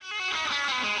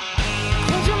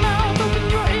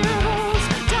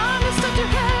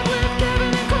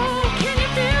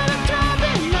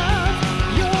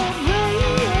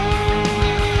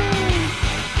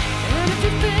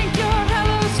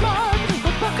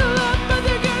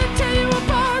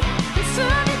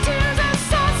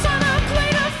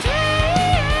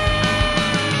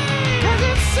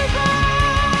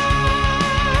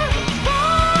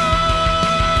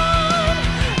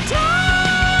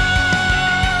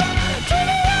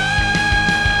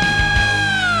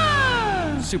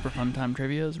Super Fun Time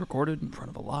Trivia is recorded in front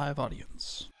of a live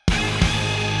audience.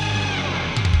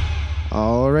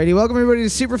 Alrighty, welcome everybody to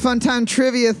Super Fun Time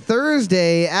Trivia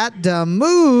Thursday at the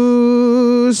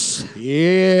Moose.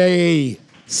 Yay!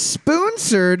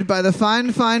 Sponsored by the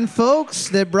fine folks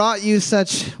that brought you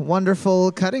such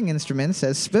wonderful cutting instruments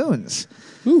as spoons.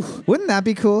 Ooh. Wouldn't that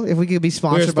be cool if we could be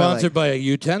sponsored, We're sponsored by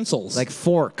utensils. like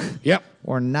fork? Yep.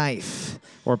 Or knife,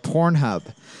 or Pornhub.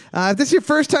 If this is your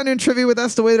first time doing trivia with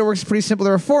us, the way that it works is pretty simple.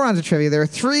 There are 4 rounds of trivia. There are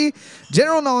 3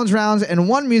 general knowledge rounds and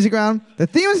 1 music round. The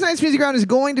theme of tonight's music round is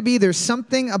going to be There's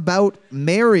Something About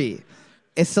Mary.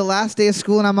 It's the last day of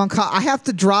school, and I'm on call. I have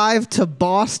to drive to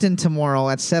Boston tomorrow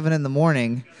at 7 in the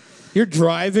morning. You're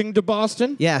driving to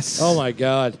Boston? Yes. Oh, my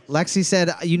God. Lexi said,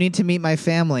 you need to meet my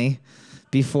family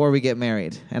before we get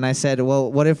married. And I said,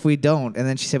 well, what if we don't? And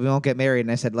then she said, we won't get married.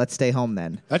 And I said, let's stay home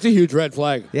then. That's a huge red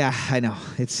flag. Yeah, I know.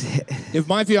 It's If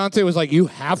my fiance was like, you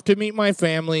have to meet my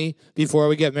family before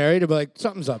we get married, I'd be like,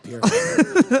 something's up here.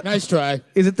 Nice try.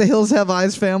 Is it the Hills Have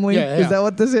Eyes family? Yeah. Is that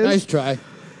what this is? Nice try.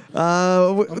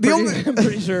 I'm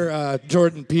pretty sure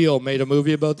Jordan Peele made a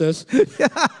movie about this.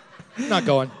 Not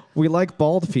going. We like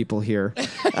bald people here.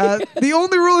 The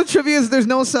only rule of trivia is there's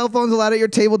no cell phones allowed at your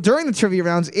table during the trivia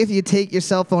rounds. If you take your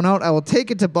cell phone out, I will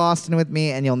take it to Boston with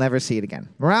me, and you'll never see it again.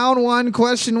 Round 1,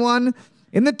 question 1.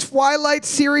 In the Twilight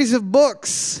series of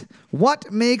books, what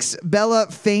makes Bella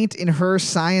faint in her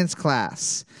science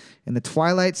class? In the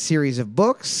Twilight series of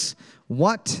books,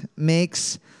 what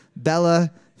makes Bella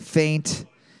faint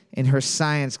in her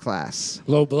science class?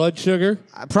 Low blood sugar?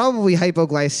 Probably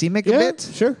hypoglycemic a bit.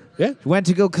 Sure. Yeah. Went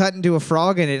to go cut into a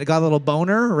frog, and it got a little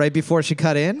boner right before she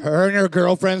cut in. Her and her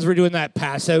girlfriends were doing that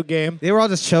pass-out game. They were all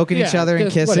just choking each other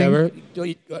and kissing. Whatever.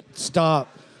 Stop.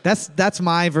 That's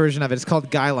my version of it. It's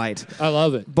called Guy Light. I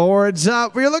love it. Boards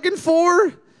up. We're looking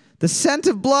for the scent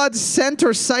of blood, scent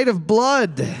or sight of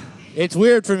blood. It's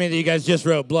weird for me that you guys just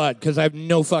wrote blood because I have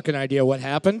no fucking idea what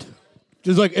happened.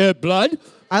 Just like, blood?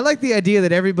 I like the idea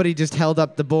that everybody just held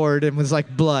up the board and was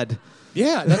like, blood.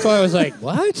 Yeah, that's why I was like,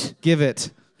 what? Give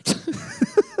it.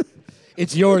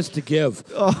 It's yours to give.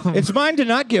 Oh. It's mine to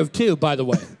not give, too, by the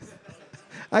way.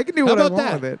 I can do what I about want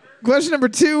that? with it. Question number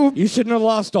 2. You shouldn't have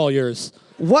lost all yours.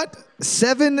 What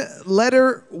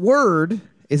 7-letter word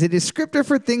is a descriptor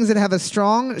for things that have a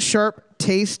strong, sharp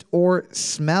taste or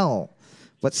smell?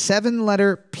 What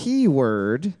 7-letter P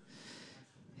word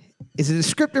is a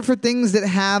descriptor for things that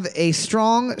have a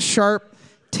strong, sharp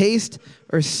taste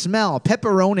or smell?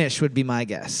 Pepperonish would be my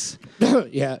guess.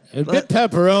 Yeah, a bit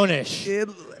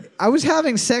pepperonish. I was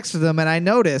having sex with them, and I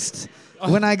noticed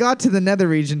when I got to the nether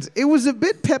regions, it was a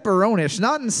bit pepperonish,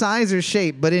 not in size or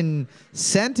shape, but in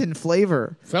scent and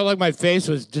flavor. Felt like my face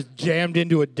was just jammed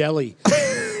into a deli.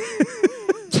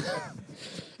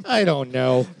 I don't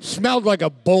know. Smelled like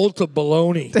a bolt of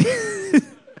bologna.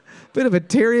 Bit of a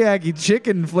teriyaki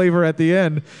chicken flavor at the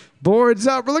end. Boards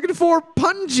up. We're looking for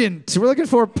pungent.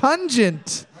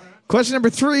 Question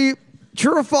number 3.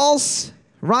 True or false?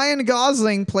 Ryan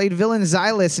Gosling played villain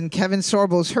Xylus in Kevin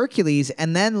Sorbo's Hercules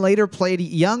and then later played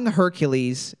young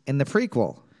Hercules in the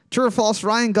prequel. True or false?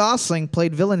 Ryan Gosling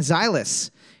played villain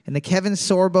Xylus in the Kevin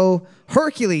Sorbo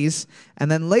Hercules and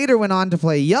then later went on to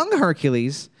play young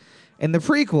Hercules in the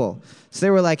prequel. So they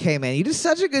were like, hey, man, you did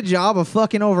such a good job of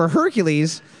fucking over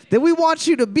Hercules that we want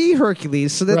you to be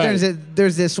Hercules so that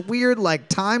there's this weird like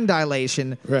time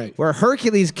dilation where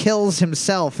Hercules kills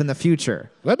himself in the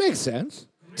future. That makes sense.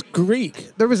 It's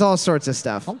Greek. There was all sorts of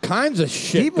stuff. All kinds of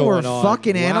shit People going were on.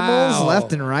 fucking animals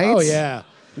left and right. Oh, yeah.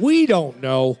 We don't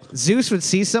know. Zeus would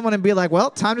see someone and be like,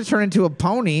 well, time to turn into a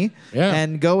pony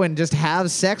and go and just have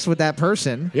sex with that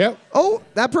person. Yep. Oh,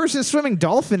 that person's swimming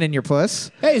dolphin in your puss.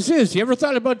 Hey, Zeus, you ever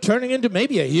thought about turning into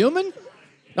maybe a human?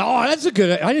 Oh, that's a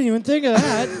good... I didn't even think of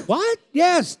that. What?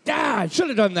 Yes. I should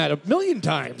have done that 1,000,000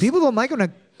 times. People don't like when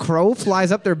a crow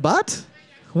flies up their butt?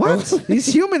 What?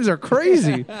 These humans are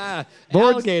crazy.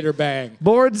 Alligator bang.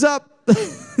 Boards up.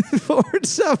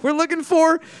 Boards up. We're looking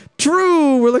for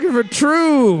true.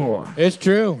 It's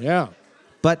true, yeah.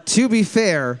 But to be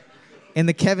fair, in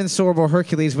the Kevin Sorbo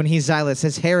Hercules, when he's Xylus,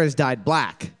 his hair is dyed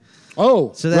black.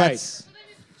 Oh, so that's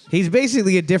he's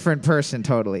basically a different person,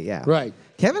 totally. Yeah. Right.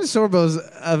 Kevin Sorbo's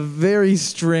a very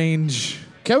strange.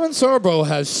 Kevin Sorbo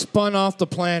has spun off the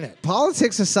planet.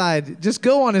 Politics aside, just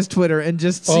go on his Twitter and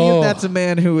just see if that's a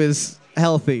man who is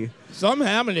healthy. Something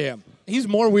happened to him. He's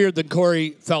more weird than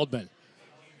Corey Feldman.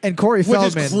 And Corey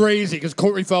Feldman. Which is crazy, because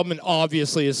Corey Feldman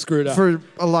obviously is screwed up. For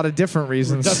a lot of different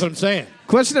reasons. That's what I'm saying.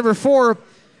 Question number 4.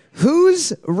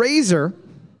 Whose razor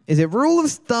is a rule of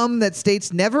thumb that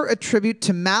states never attribute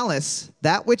to malice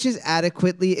that which is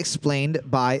adequately explained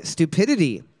by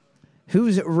stupidity?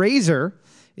 Whose razor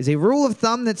is a rule of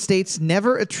thumb that states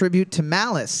never attribute to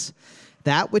malice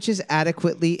that which is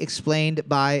adequately explained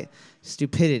by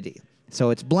stupidity. So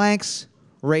it's Blank's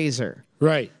razor.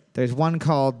 Right. There's one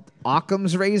called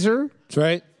Occam's razor, That's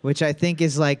right. which I think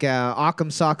is like Occam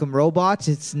Sock'em robots.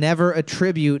 It's never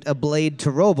attribute a blade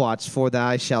to robots, for that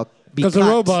I shall be Because the cut.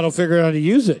 robot will figure out how to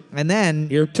use it. And then,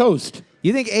 You're toast.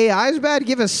 you think AI is bad?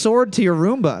 Give a sword to your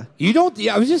Roomba. You don't.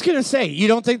 Yeah, I was just gonna say, you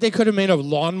don't think they could have made a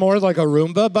lawnmower like a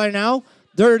Roomba by now?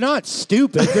 They're not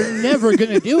stupid. They're never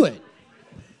gonna do it.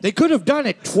 They could have done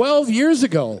it 12 years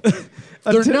ago.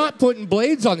 They're not putting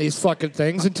blades on these fucking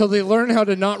things until they learn how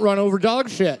to not run over dog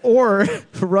shit. Or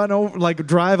run over, like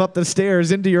drive up the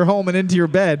stairs into your home and into your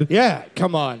bed. Yeah,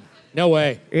 come on. No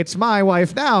way. It's my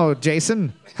wife now,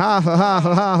 Jason. Ha ha ha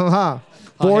ha ha ha.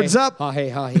 Boards up. Ha hey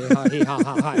ha hey ha hey ha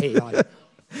ha ha hey ha.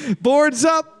 Boards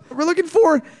up. We're looking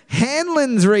for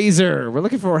Hanlon's razor. We're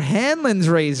looking for Hanlon's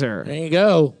razor. There you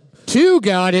go. 2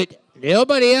 got it.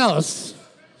 Nobody else.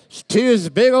 2 is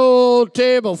a big old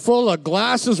table full of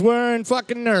glasses wearing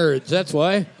fucking nerds. That's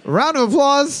why. Round of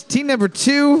applause. Team number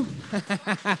 2.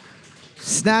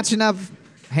 Snatching up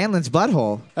Hanlon's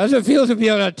butthole. How does it feel to be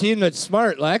on a team that's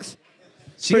smart, Lex?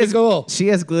 She Pretty has, cool. She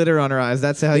has glitter on her eyes.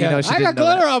 That's how you know she I didn't got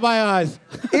know glitter on my eyes.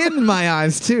 that. In my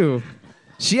eyes, too.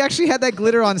 She actually had that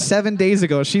glitter on 7 days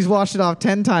ago. She's washed it off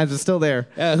 10 times. It's still there.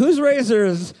 Yeah, whose razor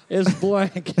is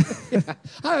blank? Yeah.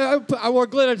 I wore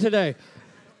glitter today.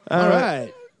 All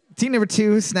right. Team number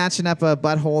 2, snatching up a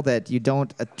butthole that you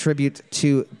don't attribute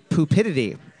to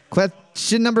poopidity.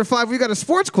 Question number 5, we got a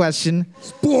sports question.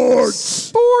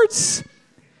 Sports.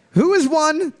 Who has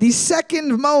won the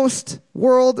second most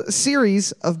World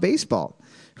Series of baseball?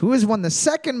 Who has won the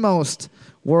second most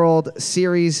World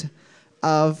Series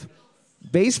of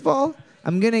baseball?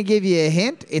 I'm going to give you a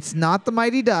hint. It's not the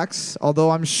Mighty Ducks,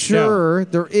 although I'm sure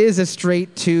there is a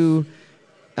straight to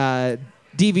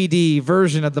DVD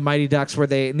version of the Mighty Ducks where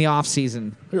they, in the off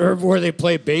season. Or where they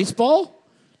play baseball?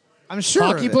 I'm sure.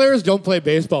 Hockey players don't play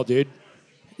baseball, dude.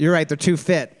 You're right. They're too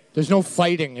fit. There's no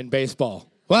fighting in baseball.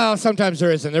 Well, sometimes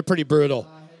there isn't. They're pretty brutal.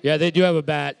 Yeah, they do have a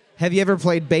bat. Have you ever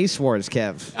played Base Wars,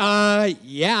 Kev?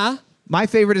 Yeah. My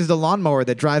favorite is the lawnmower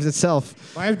that drives itself.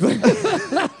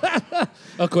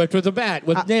 Equipped with a bat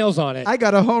with nails on it. I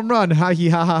got a home run. Ha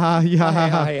ha ha ha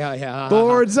ha ha.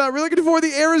 Boards up. We're looking for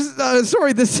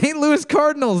the St. Louis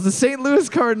Cardinals. The St. Louis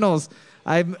Cardinals.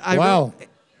 Wow.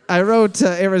 I wrote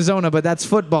Arizona, but that's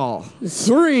football.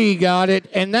 3 got it,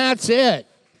 and that's it.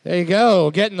 There you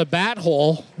go. Getting the bat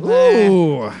hole.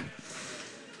 Ooh.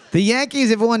 The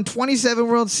Yankees have won 27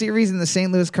 World Series, and the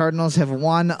St. Louis Cardinals have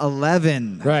won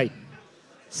 11. Right.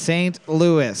 St.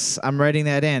 Louis. I'm writing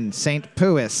that in. St.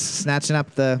 Pouis. Snatching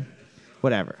up the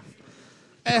whatever.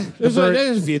 There's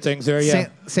a few things there, yeah.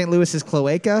 St. Louis's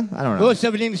cloaca? I don't know. Oh,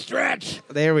 17 stretch.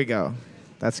 There we go.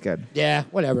 That's good. Yeah,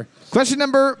 whatever. Question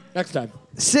number Next time.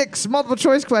 6, multiple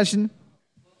choice question.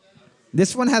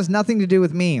 This one has nothing to do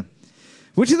with me.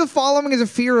 Which of the following is a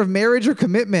fear of marriage or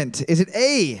commitment? Is it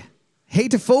A,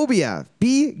 hatophobia,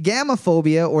 B,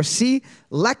 gamophobia, or C,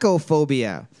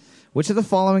 lecophobia? Which of the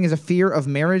following is a fear of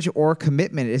marriage or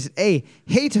commitment? Is it A,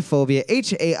 hatophobia,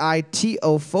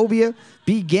 H-A-I-T-O phobia,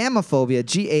 B, gamophobia,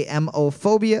 G-A-M-O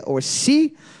phobia, or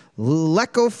C,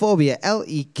 lecophobia,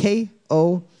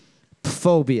 L-E-K-O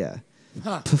phobia?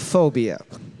 Phobia.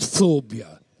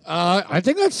 Phobia. I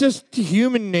think that's just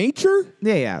human nature.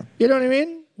 Yeah. You know what I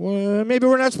mean? Well, maybe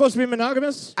we're not supposed to be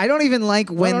monogamous. I don't even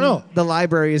like when the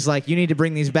library is like, you need to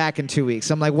bring these back in 2 weeks.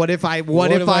 I'm like, what if I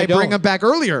bring them back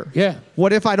earlier? Yeah.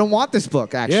 What if I don't want this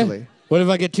book, actually? Yeah. What if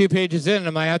I get 2 pages in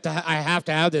and I have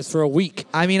to have this for a week?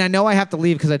 I mean, I know I have to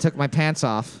leave because I took my pants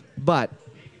off, but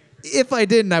if I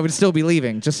didn't, I would still be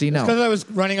leaving, just so you know. Because I was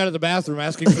running out of the bathroom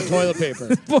asking for toilet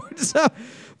paper. Boards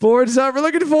up. We're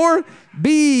looking for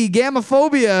B,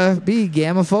 gamophobia. B,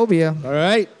 gamophobia. All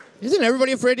right. Isn't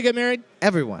everybody afraid to get married?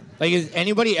 Everyone. Like, is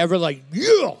anybody ever like,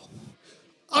 yeah,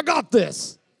 I got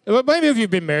this? Maybe if you've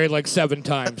been married like 7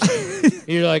 times,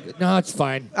 you're like, no, it's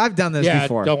fine. I've done this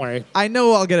before. Don't worry. I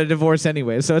know I'll get a divorce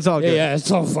anyway, so it's all good. Yeah,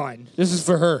 it's all fine. This is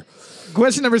for her.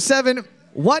 Question number 7.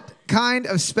 What kind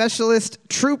of specialist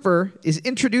trooper is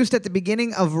introduced at the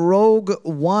beginning of Rogue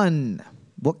One?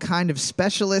 What kind of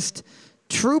specialist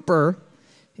trooper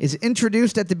is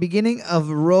introduced at the beginning of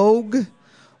Rogue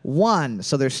One?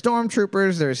 So there's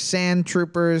stormtroopers, there's sand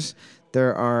troopers,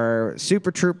 there are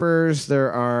super troopers,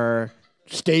 there are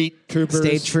state troopers,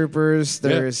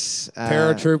 there's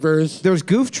paratroopers, there's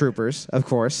goof troopers, of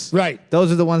course. Right. Those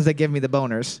are the ones that give me the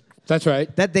boners. That's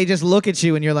right. That they just look at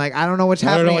you and you're like, I don't know what's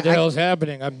happening. I don't know what the hell's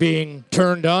happening. I'm being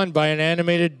turned on by an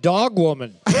animated dog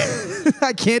woman.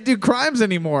 I can't do crimes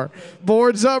anymore.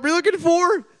 Boards up. We're looking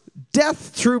for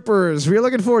Death Troopers. We were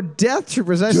looking for Death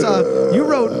Troopers. I saw you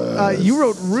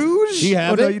wrote Rouge. You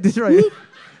have no, it? you did right.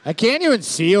 I can't even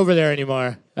see over there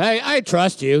anymore. I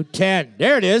trust you. 10.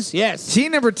 There it is. Yes.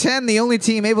 Team number 10, the only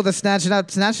team able to snatching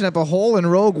up a hole in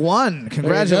Rogue One.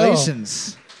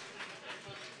 Congratulations.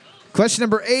 Question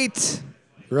number 8.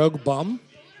 Rogue Bum.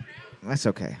 That's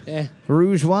okay. Eh.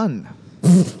 Rouge 1.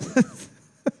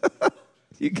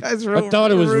 You guys wrote I thought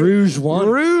it was Rouge 1.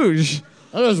 Rouge.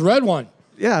 Oh, it was Red 1.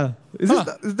 Yeah. Is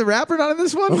the rapper not in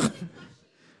this one?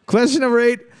 Question number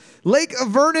 8. Lake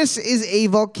Avernus is a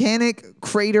volcanic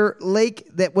crater lake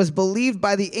that was believed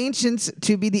by the ancients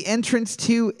to be the entrance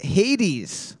to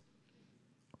Hades.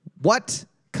 What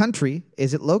country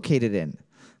is it located in?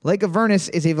 Lake Avernus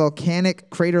is a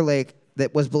volcanic crater lake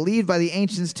that was believed by the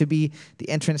ancients to be the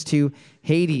entrance to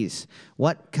Hades.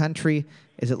 What country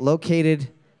is it located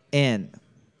in?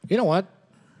 You know what?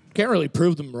 Can't really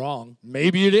prove them wrong.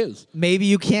 Maybe it is. Maybe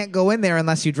you can't go in there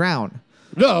unless you drown.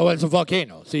 No, it's a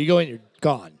volcano. So you go in, you're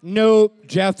gone. Nope,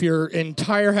 Jeff, your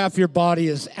entire half of your body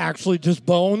is actually just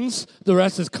bones. The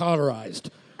rest is cauterized.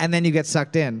 And then you get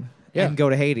sucked in and go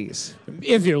to Hades.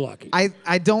 If you're lucky.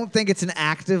 I don't think it's an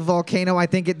active volcano. I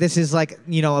think this is like, a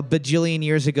bajillion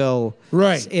years ago.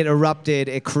 Right. It erupted.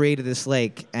 It created this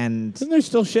lake. And Isn't there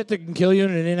still shit that can kill you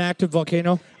in an inactive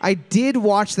volcano? I did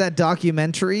watch that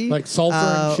documentary. Like sulfur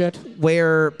and shit?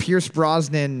 Where Pierce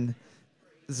Brosnan's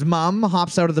mom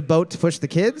hops out of the boat to push the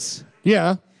kids.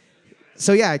 Yeah.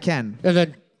 So, yeah, I can. And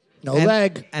then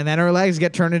leg. And then her legs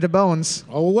get turned into bones.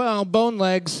 Oh, well, bone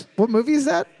legs. What movie is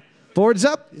that? Boards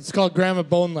Up? It's called Grandma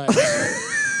Bone Legs.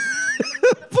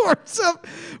 Boards Up.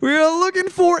 We are looking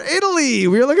for Italy.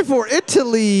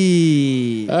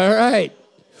 All right.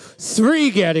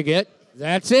 3 getting it.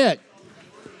 That's it.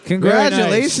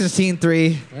 Congratulations, nice. Team 3.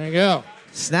 There you go.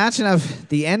 Snatching up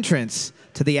the entrance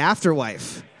to the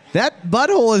afterwife. That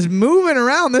butthole is moving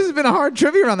around. This has been a hard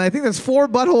trivia round. I think there's 4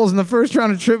 buttholes in the first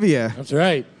round of trivia. That's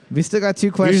right. We still got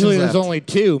 2 questions Usually left. there's only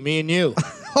 2, me and you.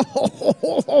 A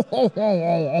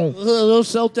little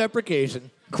self-deprecation.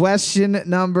 Question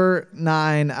number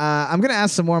 9. I'm going to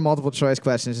ask some more multiple choice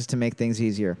questions just to make things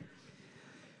easier.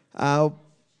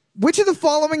 Which of the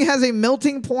following has a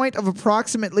melting point of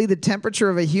approximately the temperature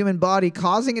of a human body,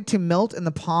 causing it to melt in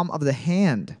the palm of the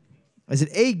hand? Is it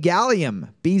A, gallium,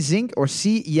 B, zinc, or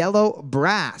C, yellow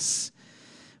brass?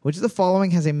 Which of the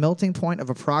following has a melting point of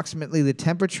approximately the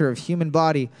temperature of human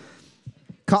body,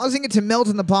 causing it to melt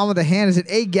in the palm of the hand? Is it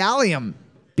A, gallium,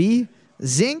 B,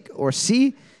 zinc, or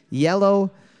C,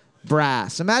 yellow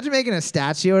brass? Imagine making a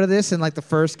statue out of this and like the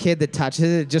first kid that touches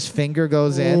it, just finger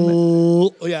goes in.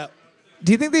 Oh, yeah.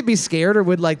 Do you think they'd be scared, or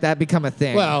would like that become a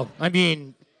thing? Well, I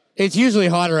mean, it's usually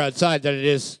hotter outside than it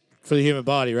is for the human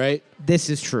body, right? This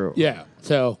is true. Yeah.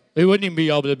 So it wouldn't even be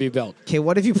able to be built. Okay,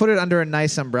 what if you put it under a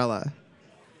nice umbrella?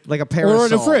 Like a parasol. Or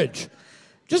in a fridge.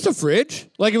 Just a fridge.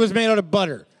 Like it was made out of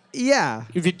butter. Yeah.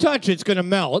 If you touch it, it's going to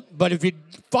melt. But if you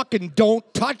fucking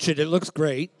don't touch it, it looks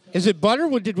great. Is it butter?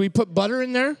 Did we put butter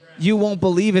in there? You won't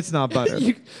believe it's not butter.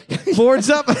 Boards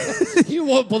up. You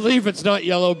won't believe it's not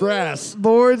yellow brass.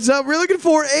 Boards up. We're looking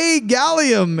for A,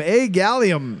 gallium. A,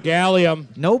 gallium.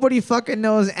 Gallium. Nobody fucking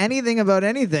knows anything about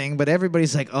anything, but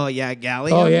everybody's like, oh, yeah,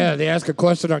 gallium. Oh, yeah. They ask a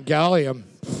question on gallium.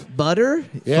 Butter?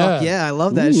 Yeah. Fuck yeah, I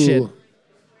love that shit.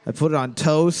 I put it on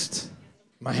toast.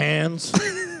 My hands.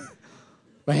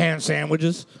 My hand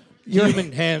sandwiches.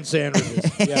 Human hand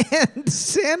sandwiches. Yeah. And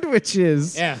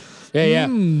sandwiches. Yeah. Yeah.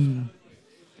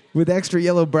 With extra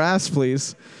yellow brass,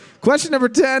 please. Question number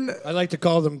 10. I like to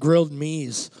call them grilled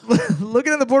me's.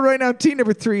 Looking at the board right now, team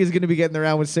number 3 is going to be getting the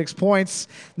round with 6 points.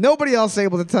 Nobody else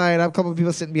able to tie it up. A couple of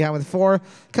people sitting behind with 4. A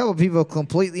couple of people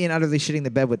completely and utterly shitting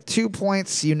the bed with 2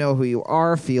 points. You know who you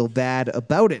are. Feel bad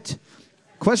about it.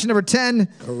 Question number 10.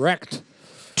 Correct.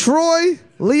 Troy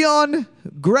Leon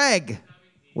Gregg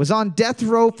was on death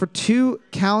row for 2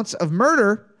 counts of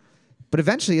murder, but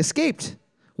eventually escaped.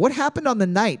 What happened on the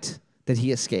night that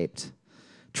he escaped?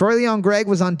 Troy Leon Gregg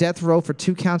was on death row for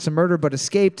 2 counts of murder, but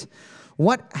escaped.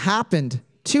 What happened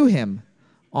to him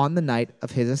on the night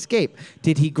of his escape?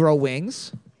 Did he grow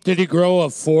wings? Did he grow a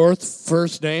 4th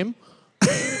first name?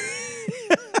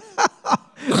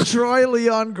 Troy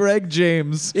Leon Gregg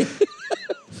James.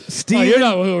 Steven. Oh, you're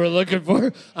not who we're looking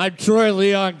for. I'm Troy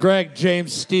Leon Gregg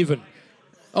James Steven.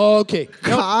 Oh, okay.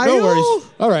 Kyle? No worries.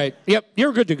 All right. Yep,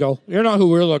 you're good to go. You're not who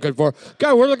we're looking for.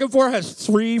 Guy we're looking for has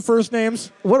 3 first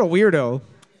names. What a weirdo.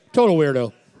 Total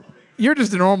weirdo. You're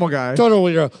just a normal guy. Total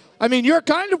weirdo. I mean, you're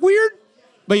kind of weird,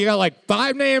 but you got like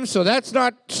 5 names, so that's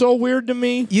not so weird to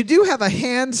me. You do have a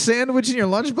hand sandwich in your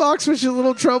lunchbox, which is a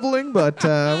little troubling, but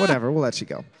whatever. We'll let you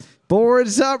go.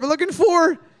 Boards up. We're looking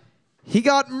for He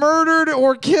got murdered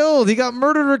or killed. He got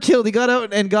murdered or killed. He got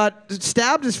out and got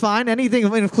stabbed is fine. Anything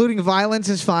including violence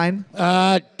is fine.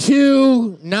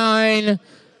 2, 9.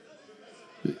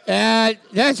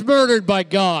 That's murdered by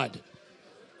God.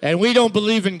 And we don't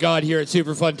believe in God here at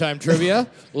Super Fun Time Trivia.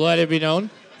 Let it be known.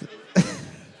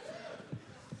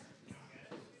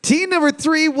 Team number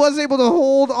 3 was able to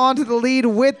hold on to the lead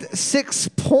with 6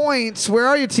 points. Where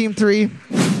are you, Team 3?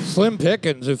 Slim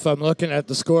pickings if I'm looking at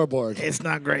the scoreboard. It's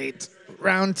not great.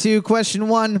 Round 2, question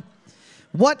 1.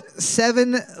 What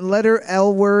 7-letter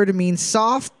L word means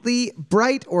softly,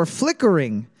 bright, or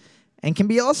flickering, and can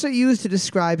be also used to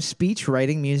describe speech,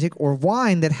 writing, music, or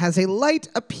wine that has a light,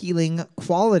 appealing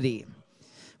quality?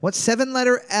 What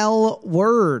 7-letter L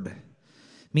word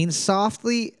means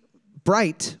softly,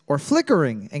 bright, or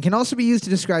flickering, and can also be used to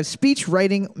describe speech,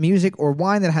 writing, music, or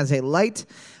wine that has a light,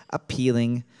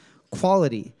 appealing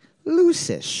quality?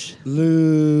 Loose-ish.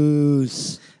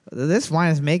 Loose. This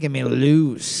wine is making me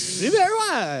loose.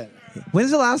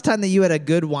 When's the last time that you had a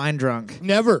good wine drunk?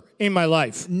 Never in my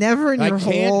life. Never in your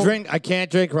whole... I can't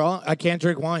drink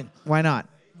wine. Why not?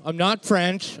 I'm not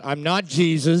French. I'm not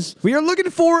Jesus. We are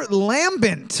looking for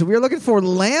lambent.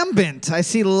 I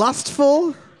see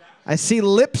lustful. I see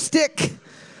lipstick.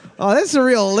 Oh, this is a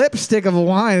real lipstick of a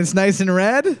wine. It's nice and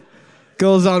red.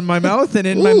 Goes on my mouth and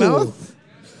in my mouth.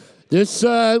 This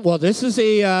is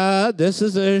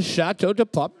a Chateau de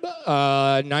Pop,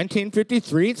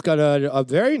 1953. It's got a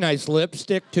very nice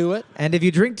lipstick to it. And if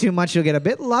you drink too much, you'll get a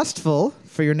bit lustful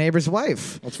for your neighbor's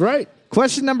wife. That's right.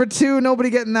 Question number 2. Nobody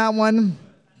getting that one.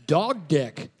 Dog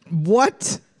dick.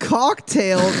 What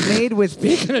cocktail made with...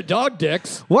 Speaking of dog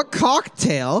dicks. What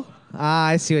cocktail...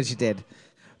 I see what you did.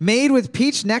 Made with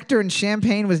peach nectar and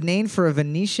champagne was named for a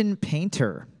Venetian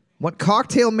painter. What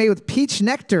cocktail made with peach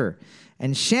nectar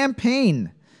and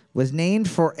champagne was named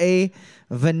for a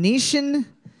Venetian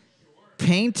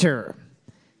painter?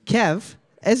 Kev,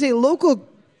 as a local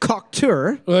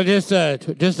cocktail... Well, just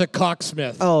a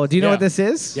cocksmith. Oh, do you know what this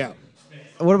is? Yeah.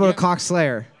 What about a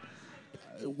cockslayer?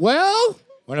 Well,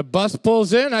 when a bus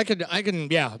pulls in, I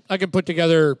can put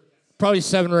together probably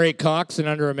 7 or 8 cocks in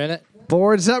under a minute.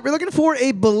 Boards up. We're looking for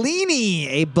a Bellini.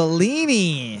 A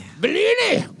Bellini.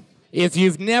 Bellini. If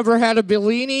you've never had a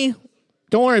Bellini,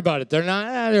 don't worry about it. They're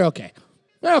not. They're okay.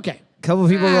 They're okay. A couple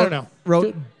of people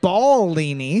wrote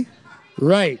Ballini.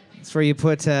 Right. That's where you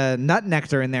put nut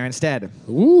nectar in there instead.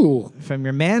 Ooh. From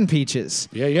your man peaches.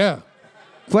 Yeah.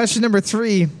 Question number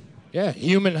 3. Yeah,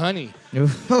 human honey. Yeah.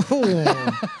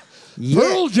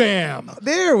 Pearl Jam.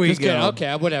 There we go.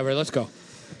 Okay, whatever. Let's go.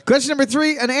 Question number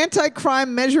 3. An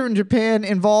anti-crime measure in Japan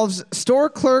involves store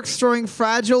clerks throwing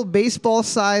fragile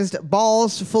baseball-sized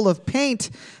balls full of paint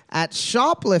at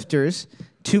shoplifters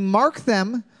to mark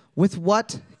them with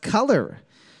what color?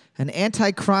 An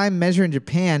anti-crime measure in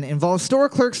Japan involves store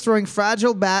clerks throwing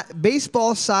fragile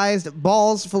baseball-sized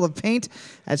balls full of paint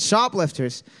at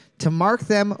shoplifters to mark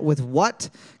them with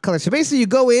what color? So basically you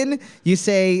go in, you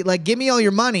say, like, give me all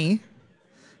your money,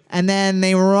 and then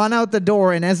they run out the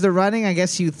door, and as they're running, I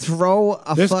guess you throw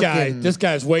a This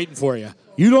guy's waiting for you.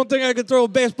 You don't think I could throw a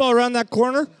baseball around that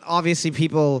corner? Obviously,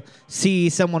 people see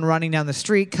someone running down the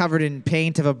street covered in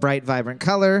paint of a bright, vibrant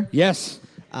color. Yes.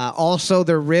 Also,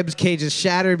 their ribs cage is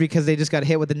shattered because they just got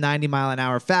hit with a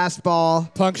 90-mile-an-hour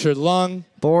fastball. Punctured lung.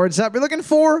 Boards up. We're looking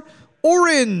for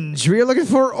orange. We are looking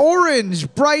for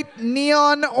orange. Bright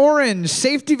neon orange.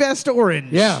 Safety vest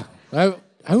orange. Yeah.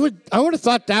 I would have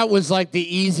thought that was like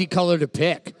the easy color to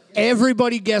pick.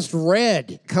 Everybody guessed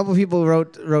red. A couple people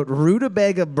wrote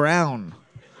rutabaga brown,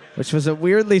 which was a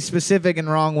weirdly specific and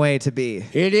wrong way to be.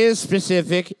 It is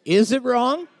specific. Is it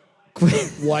wrong?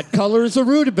 What color is a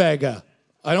rutabaga?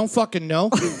 I don't fucking know.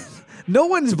 No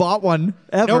one's bought one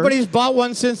ever. Nobody's bought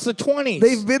one since the 20s.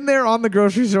 They've been there on the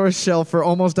grocery store shelf for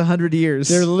almost 100 years.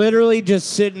 They're literally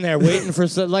just sitting there waiting for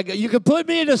like, you could put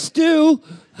me in a stew.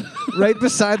 Right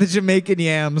beside the Jamaican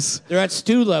yams. They're at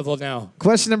stew level now.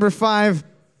 Question number 5.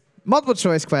 Multiple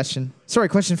choice question. Sorry,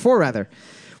 question 4 rather.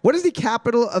 What is the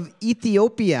capital of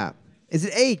Ethiopia? Is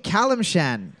it A,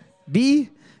 Kalimshan, B,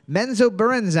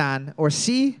 Menzoberranzan, or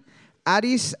C,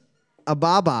 Addis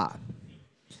Ababa?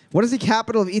 What is the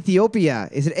capital of Ethiopia?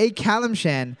 Is it A,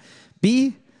 Kalimshan,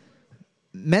 B,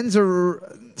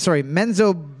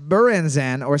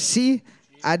 Menzoberranzan, or C,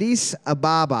 Addis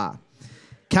Ababa?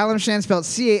 Kalimshan spelled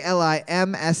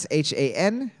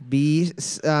Calimshan, B,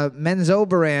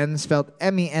 Menzoberran spelled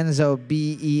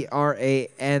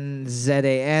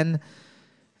Menzoberranzan,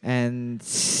 and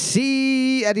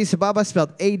C, Addis Ababa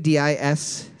spelled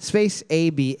Adis space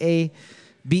Ababa.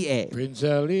 Prince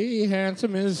Ali,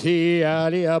 handsome is he,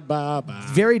 Addis Ababa.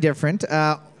 Very different.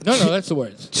 No, that's the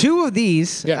words. 2 of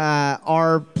these Yeah.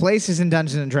 are places in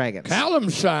Dungeons and Dragons.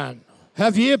 Kalamshan.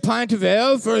 Have ye a pint of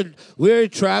ale for a weary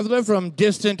traveler from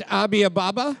distant Addis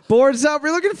Ababa? Boards up.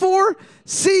 We're looking for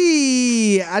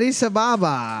C. Addis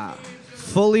Ababa.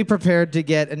 Fully prepared to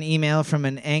get an email from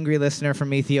an angry listener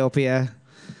from Ethiopia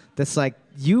that's like,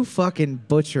 you fucking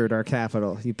butchered our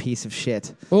capital, you piece of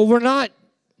shit. Well, we're not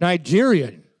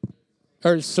Nigerian.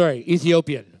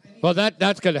 Ethiopian. Well,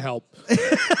 that's going to help.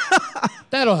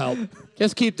 That'll help.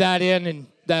 Just keep that in, and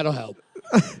that'll help.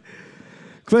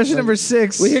 Question number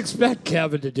 6. We expect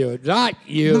Kevin to do it, not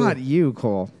you. Not you,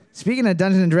 Cole. Speaking of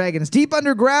Dungeons and Dragons, deep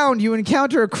underground, you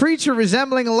encounter a creature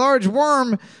resembling a large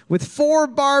worm with 4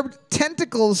 barbed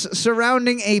tentacles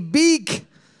surrounding a beak.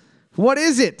 What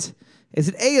is it? Is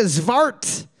it A, a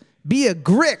Zvart, B, a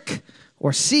Grick,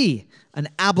 or C, an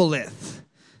Aboleth?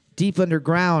 Deep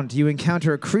underground, you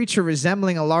encounter a creature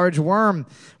resembling a large worm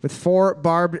with 4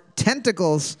 barbed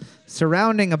tentacles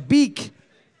surrounding a beak.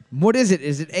 What is it?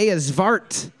 Is it A, a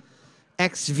Zvart,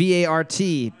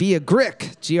 Xvart, B, a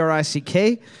Grick,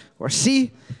 Grick, or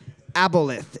C,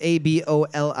 Aboleth,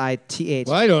 Abolith?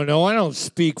 Well, I don't know. I don't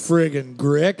speak friggin'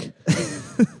 Grick.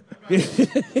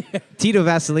 Tito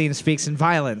Vaseline speaks in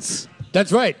violence.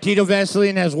 That's right. Tito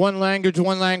Vaseline has one language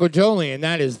only, and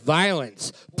that is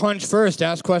violence. Punch first,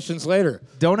 ask questions later.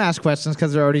 Don't ask questions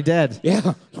because they're already dead.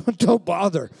 Yeah, don't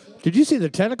bother. Did you see the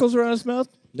tentacles around his mouth?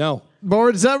 No.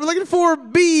 Boards up. We're looking for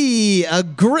B, a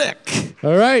Grick.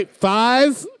 All right,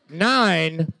 5,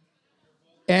 9,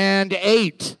 and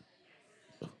 8.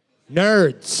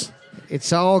 Nerds.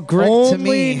 It's all Grick to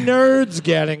Only me. nerds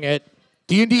getting it.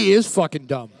 D&D is fucking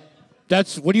dumb.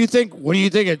 What do you think? What do you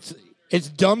think? It's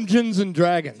Dungeons and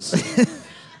Dragons.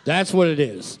 That's what it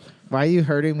is. Why are you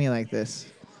hurting me like this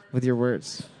with your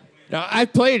words? Now,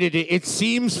 I've played it. It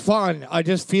seems fun. I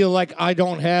just feel like I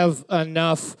don't have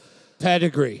enough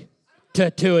pedigree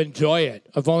to enjoy it.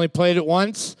 I've only played it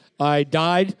once. I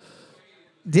died.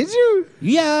 Did you?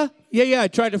 Yeah. I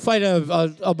tried to fight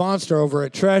a monster over a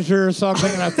treasure or something,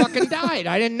 and I fucking died.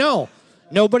 I didn't know.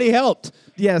 Nobody helped.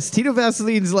 Yes, Tito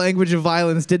Vaseline's language of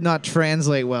violence did not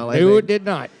translate well. It did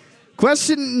not.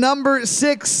 Question number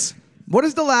 6. What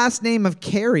is the last name of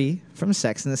Carrie from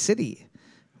Sex and the City?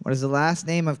 What is the last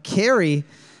name of Carrie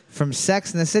from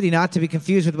Sex and the City? Not to be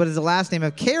confused with what is the last name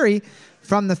of Carrie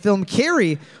from the film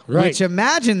Carrie, right. Which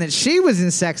imagine that she was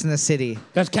in Sex and the City.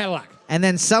 That's Cadillac. And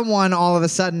then someone all of a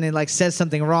sudden says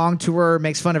something wrong to her,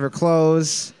 makes fun of her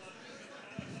clothes.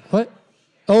 What?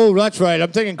 Oh, that's right.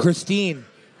 I'm thinking Christine.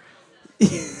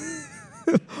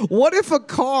 What if a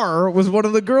car was one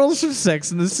of the girls from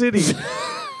Sex and the City?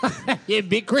 It'd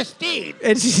be Christine.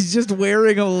 And she's just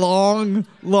wearing a long,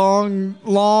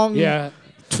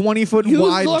 20-foot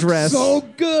wide dress. You look so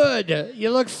good.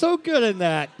 You look so good in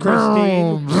that,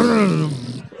 Christine.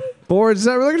 Boards.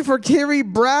 We're looking for Carrie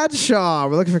Bradshaw.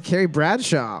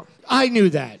 I knew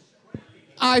that.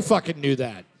 I fucking knew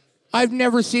that. I've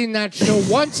never seen that show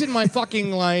once in my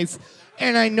fucking life,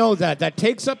 and I know that. That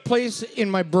takes up place in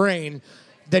my brain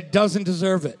that doesn't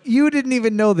deserve it. You didn't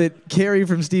even know that Carrie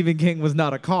from Stephen King was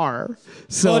not a car.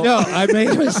 So no, I made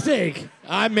a mistake.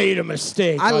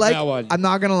 On that one. I'm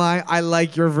not gonna lie. I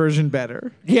like your version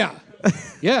better. Yeah,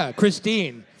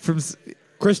 Christine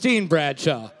Christine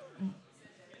Bradshaw,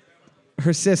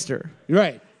 her sister.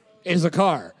 right, is a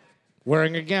car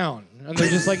wearing a gown, and they're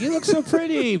just like, "You look so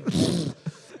pretty."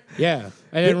 Yeah,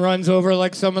 and then runs over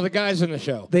like some of the guys in the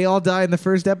show. They all die in the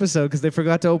first episode because they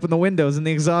forgot to open the windows and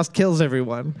the exhaust kills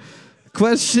everyone.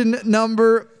 Question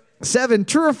number 7.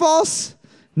 True or false?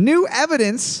 New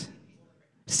evidence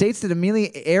states that Amelia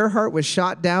Earhart was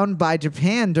shot down by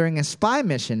Japan during a spy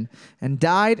mission and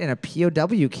died in a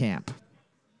POW camp.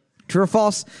 True or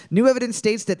false? New evidence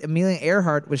states that Amelia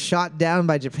Earhart was shot down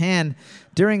by Japan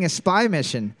during a spy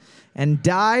mission and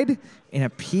died in a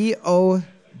POW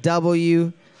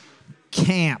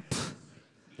camp.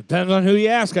 Depends on who you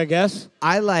ask, I guess.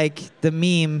 I like the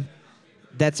meme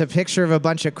that's a picture of a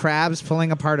bunch of crabs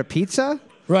pulling apart a pizza.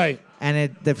 Right.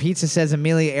 And the pizza says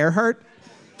Amelia Earhart.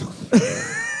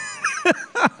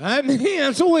 I mean,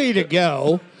 that's a way to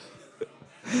go.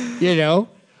 You know?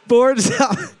 Boards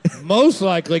up. Most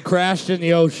likely crashed in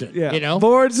the ocean. Yeah. You know?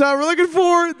 Boards up. We're looking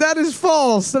for. That is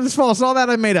false. All that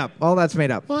I made up. All that's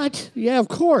made up. What? Yeah, of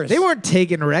course. They weren't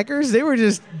taking records. They were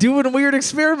just doing weird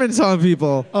experiments on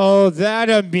people. Oh, that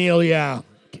Amelia.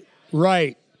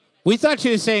 Right. We thought she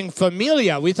was saying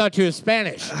familia. We thought she was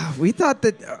Spanish. We thought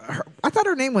that. I thought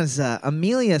her name was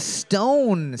Amelia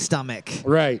Stone Stomach.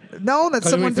 Right. No, that's Because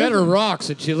we someone fed her different. rocks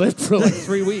and she lived for like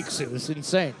 3 weeks. It was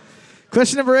insane.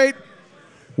 Question number 8.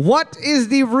 What is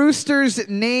the Roosters'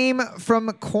 name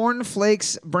from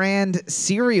Cornflakes brand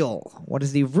cereal? What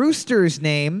is the Roosters'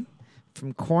 name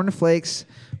from Cornflakes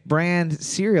brand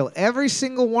cereal? Every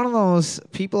single one of those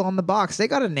people on the box, they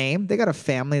got a name. They got a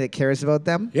family that cares about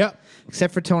them. Yep.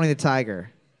 Except for Tony the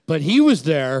Tiger. But he was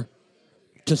there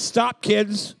to stop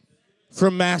kids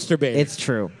from masturbating. It's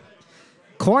true.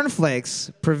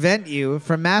 Cornflakes prevent you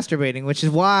from masturbating, which is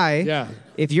why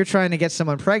if you're trying to get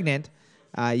someone pregnant,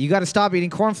 you got to stop eating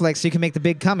cornflakes so you can make the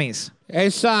big cummies. Hey,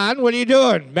 son, what are you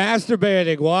doing?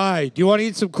 Masturbating. Why? Do you want to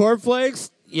eat some cornflakes?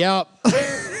 Yep.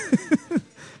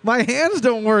 My hands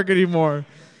don't work anymore.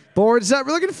 Boards up.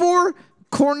 We're looking for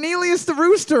Cornelius the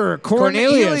Rooster.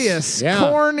 Cornelius. Yeah.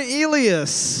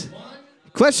 Cornelius.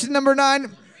 Question number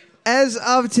 9. As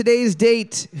of today's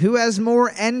date, who has more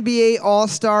NBA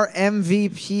All-Star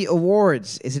MVP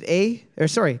awards? Is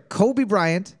it Kobe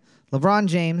Bryant, LeBron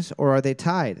James, or are they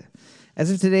tied? As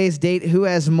of today's date, who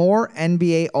has more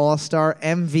NBA All-Star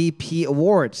MVP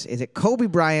awards? Is it Kobe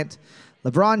Bryant,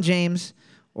 LeBron James,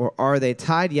 or are they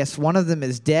tied? Yes, one of them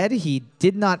is dead. He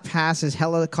did not pass his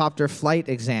helicopter flight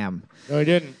exam. No, he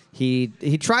didn't.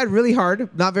 He tried really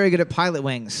hard, not very good at pilot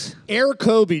wings. Air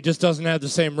Kobe just doesn't have the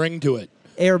same ring to it.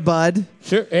 Air Bud.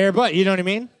 Sure, Air Bud, you know what I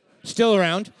mean? Still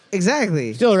around.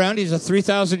 Exactly. Still around. He's a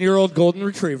 3,000-year-old golden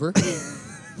retriever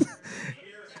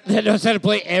that knows how to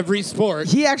play every sport.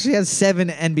 He actually has 7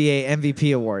 NBA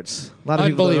MVP awards. A lot of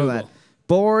people don't know that. Unbelievable.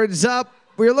 Boards up.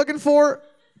 We're looking for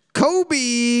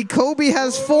Kobe. Kobe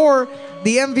has 4.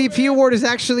 The MVP award is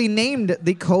actually named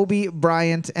the Kobe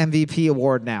Bryant MVP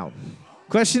award now.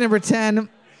 Question number 10.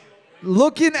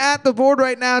 Looking at the board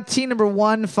right now, team number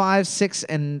 1, 5, 6,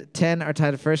 and 10 are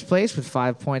tied at first place with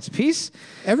 5 points apiece.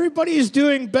 Everybody's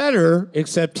doing better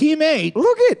except Team 8.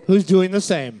 Look at who's doing the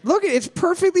same. Look at it's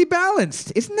perfectly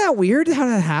balanced. Isn't that weird how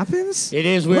that happens? It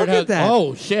is weird. Look at that.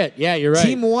 Oh, shit. Yeah, you're right.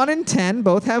 Team 1 and 10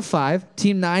 both have 5.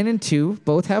 Team 9 and 2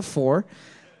 both have 4.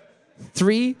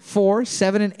 3, 4,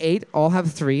 7, and 8 all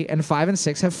have 3. And 5 and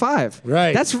 6 have 5.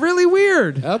 Right. That's really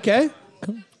weird. Okay.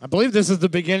 I believe this is the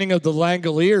beginning of the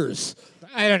Langoliers.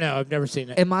 I don't know. I've never seen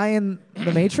it. Am I in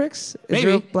the Matrix? Is Maybe.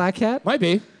 there a black cat? Might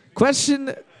be.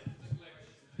 Question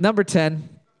number 10.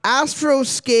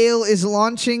 Astroscale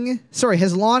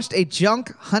has launched a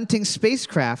junk hunting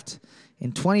spacecraft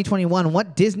in 2021.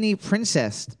 What Disney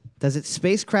princess does its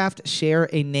spacecraft share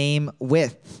a name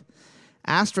with?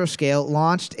 Astroscale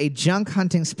launched a junk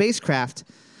hunting spacecraft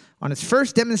on its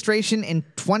first demonstration in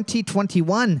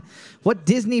 2021. What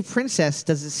Disney princess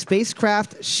does its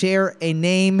spacecraft share a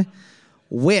name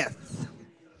with?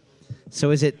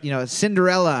 So is it,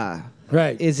 Cinderella?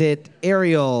 Right. Is it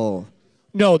Ariel?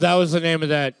 No, that was the name of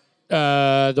that,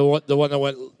 the one that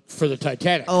went for the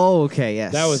Titanic. Oh, okay,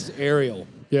 yes. That was Ariel.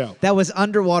 Yeah. That was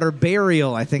Underwater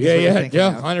Burial, I think. Is what you're thinking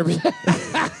of.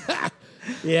 100%.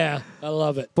 Yeah, I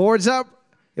love it. Boards up.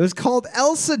 It was called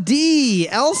Elsa D.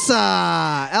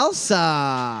 Elsa.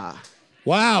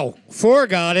 Wow. 4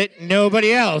 got it.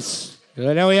 Nobody else.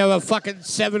 I know we have a fucking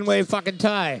 7-way fucking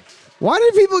tie. Why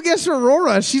did people guess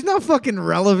Aurora? She's not fucking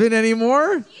relevant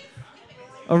anymore.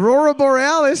 Aurora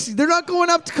Borealis. They're not going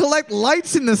up to collect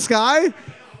lights in the sky.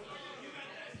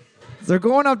 They're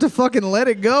going up to fucking let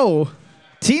it go.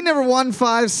 Team number 1,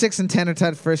 5, 6, and 10 are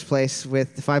tied first place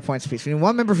with 5 points apiece. We need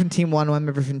 1 member from Team 1, 1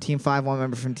 member from Team 5, 1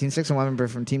 member from Team 6, and 1 member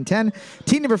from Team 10.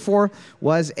 Team number 4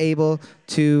 was able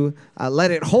to let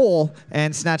it whole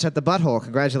and snatch out the butthole.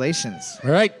 Congratulations.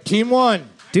 All right, Team 1.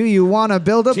 Do you want to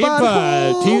build a Team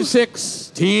butthole? 5. Team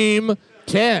 6. Team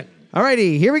 10.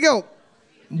 Alrighty, here we go.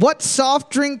 What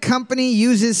soft drink company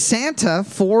uses Santa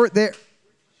for their...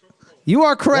 You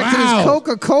are correct. Wow. It is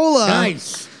Coca-Cola.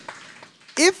 Nice.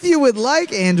 If you would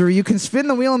like, Andrew, you can spin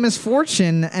the wheel of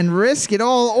misfortune and risk it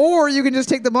all, or you can just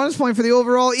take the bonus point for the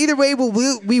overall. Either way,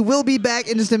 we will be back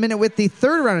in just a minute with the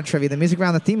third round of trivia, the music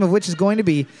round, the theme of which is going to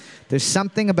be There's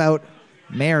Something About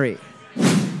Mary.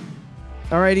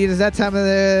 Alrighty, it is that time of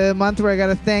the month where I got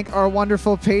to thank our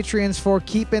wonderful Patreons for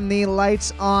keeping the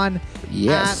lights on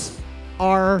Yes. at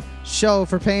our show,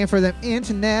 for paying for them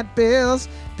internet bills,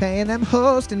 paying them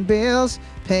hosting bills,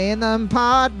 paying them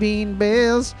Podbean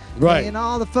bills, Right. paying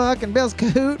all the fucking bills,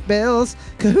 Kahoot bills.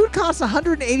 Kahoot costs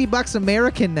 $180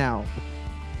 American now.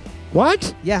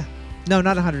 What? Yeah. No,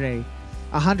 not 180.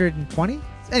 120?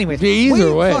 Anyways,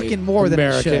 Either way. fucking more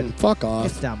American. than it should. Fuck off.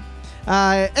 It's dumb.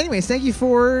 Anyways, thank you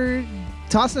for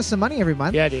tossing us some money every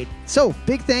month. Yeah, dude. So,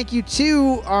 big thank you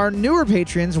to our newer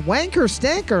patrons, Wanker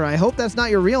Stanker. I hope that's not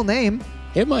your real name.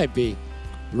 It might be.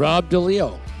 Rob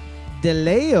DeLeo.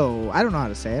 DeLeo. I don't know how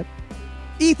to say it.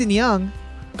 Ethan Young.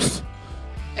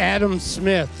 Adam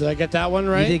Smith. Did I get that one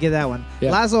right? You did get that one.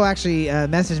 Yeah. Laszlo actually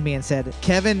messaged me and said,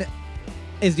 Kevin,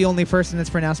 is the only person that's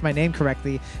pronounced my name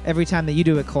correctly. Every time that you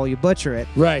do it, Cole, you butcher it.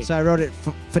 Right. So I wrote it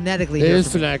phonetically. It here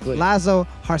is for me. phonetically. Laszlo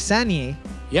Harsani,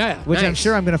 Yeah. which I'm nice.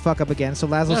 sure I'm going to fuck up again. So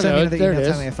Laszlo, No, send me no, another there it email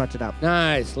is. telling me I fucked it up.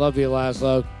 Nice. Love you,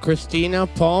 Laszlo. Christina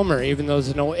Palmer, even though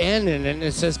there's no N in it,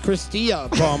 it says Christia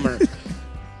Palmer.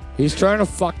 He's trying to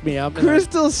fuck me up.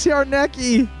 Crystal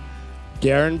Sharnecki,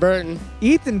 Darren Burton.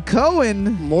 Ethan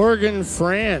Cohen, Morgan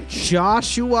Franch.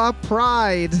 Joshua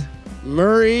Pride.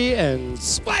 Murray and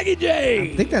Swaggy I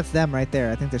J. think that's them right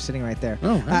there. I think they're sitting right there.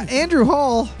 Oh, right. Andrew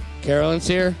Hall, Carolyn's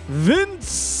here.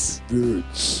 Vince,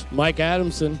 Boots. Mike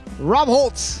Adamson. Rob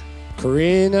Holtz,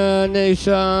 Karina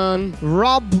Nation.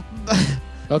 Rob,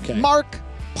 Okay. Mark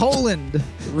Poland,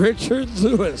 Richard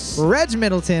Lewis. Reg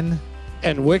Middleton.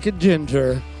 And Wicked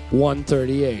Ginger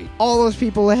 138. All those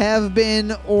people have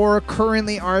been or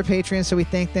currently are Patreons, so we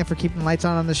thank them for keeping the lights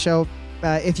on the show.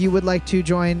 If you would like to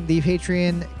join the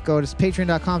Patreon, go to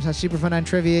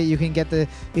patreon.com/superfun9trivia. You can get the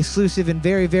exclusive and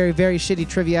very, very, very shitty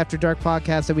Trivia After Dark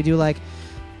podcast that we do like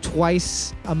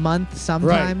twice a month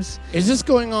sometimes. Right. Is this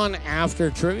going on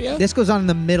after trivia? This goes on in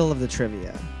the middle of the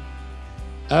trivia.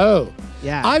 Oh.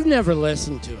 Yeah. I've never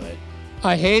listened to it.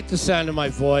 I hate the sound of my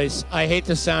voice. I hate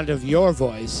the sound of your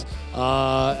voice.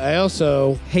 I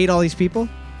also... hate all these people.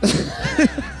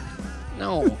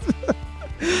 No.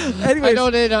 Anyways,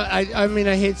 I mean,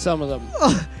 I hate some of them.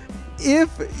 if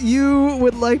you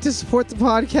would like to support the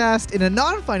podcast in a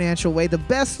non-financial way, the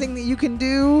best thing that you can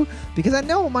do, because I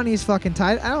know money is fucking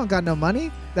tight. I don't got no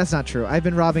money. That's not true. I've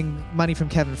been robbing money from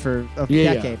Kevin for a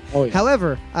decade. Yeah. Oh, yeah.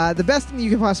 However, the best thing you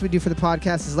can possibly do for the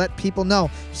podcast is let people know.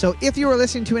 So if you are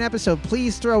listening to an episode,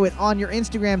 please throw it on your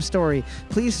Instagram story.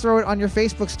 Please throw it on your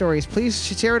Facebook stories. Please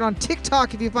share it on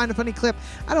TikTok if you find a funny clip.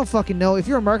 I don't fucking know. If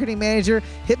you're a marketing manager,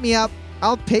 hit me up.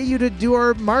 I'll pay you to do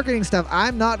our marketing stuff.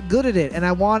 I'm not good at it, and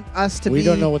I want us to be We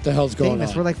don't know what the hell's going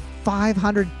famous. on. We're like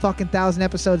 500,000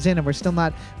 episodes in, and we still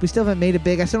haven't made it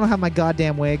big. I still don't have my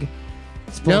goddamn wig.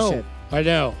 It's bullshit. No, I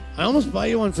know. I almost bought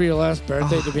you one for your last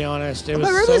birthday, to be honest. It was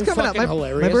My birthday's so coming up. fucking My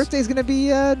hilarious. birthday's going to be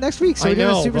next week, so I we're doing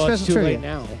know, a super but special it's too trivia. late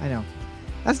now. I know.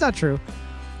 That's not true.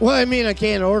 Well, I mean, I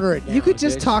can't order it now. You could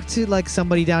just bitch. talk to like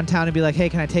somebody downtown and be like, "Hey,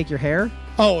 can I take your hair?"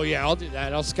 Oh, yeah, I'll do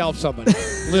that. I'll scalp somebody.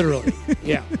 Literally.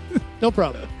 Yeah. No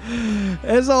problem.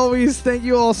 As always, thank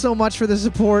you all so much for the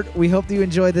support. We hope that you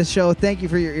enjoyed this show. Thank you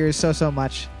for your ears so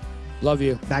much. Love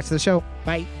you. Back to the show.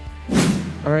 Bye.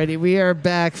 Alrighty, we are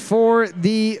back for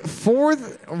the third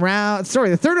round of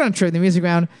trivia, the music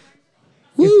round.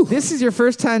 Woo. If this is your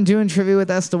first time doing trivia with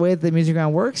us, the way that the music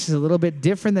round works is a little bit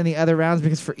different than the other rounds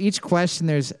because for each question,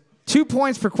 there's 2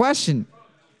 points per question.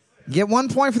 You get 1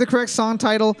 point for the correct song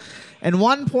title and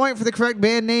 1 point for the correct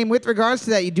band name. With regards to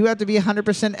that, you do have to be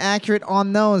 100% accurate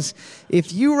on those.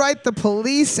 If you write The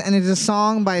Police and it's a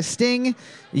song by Sting,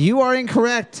 you are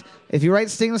incorrect. If you write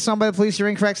Sting, the song by The Police, you're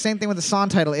incorrect. Same thing with the song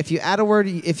title. If you add a word,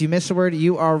 if you miss a word,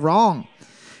 you are wrong.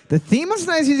 The theme of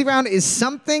tonight's music round is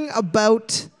something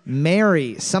about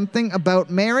Mary. Something about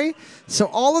Mary. So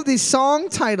all of these song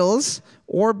titles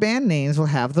or band names will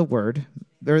have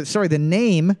the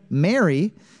name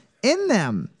Mary in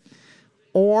them.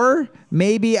 Or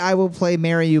maybe I will play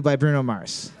Marry You by Bruno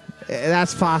Mars.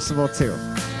 That's possible too.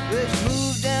 Well, she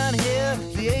moved down here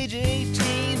at the age of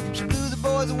 18. She blew the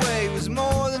boys away, it was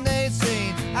more than they'd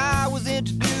seen. I was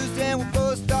introduced and we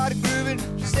both started grooving.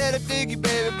 She said, I dig you,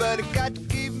 baby, but I got to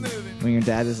keep moving. When your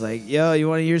dad is like, yo, you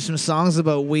want to hear some songs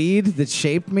about weed that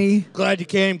shaped me? Glad you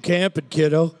came camping,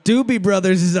 kiddo. Doobie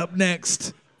Brothers is up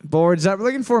next. Boards up. We're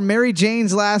looking for Mary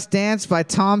Jane's Last Dance by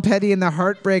Tom Petty and the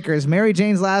Heartbreakers. Mary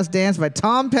Jane's Last Dance by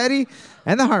Tom Petty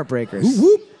and the Heartbreakers. Whoop,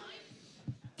 whoop.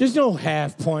 There's no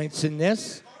half points in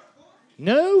this.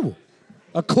 No.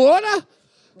 A quarter?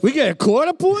 We get a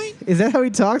quarter point? Is that how he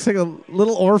talks? Like a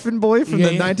little orphan boy from the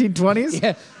 1920s?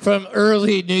 Yeah, from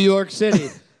early New York City.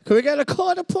 Could we get a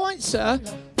quarter point, sir?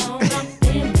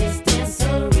 In this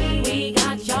dancery, we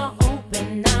got y'all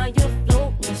open, now you're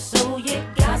floating, so you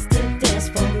got to dance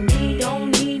for me.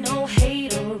 Don't need no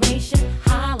hateration,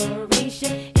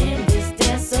 holleration in this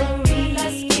dancery.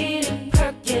 Let's get it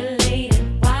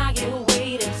percolated while you're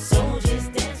waiting, so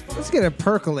just dance for me. Let's get it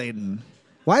percolating.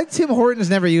 Why did Tim Hortons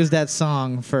never use that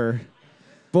song for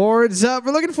Boards Up?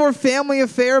 We're looking for Family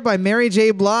Affair by Mary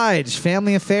J. Blige.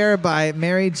 Family Affair by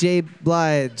Mary J.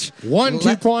 Blige.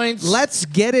 2 points. Let's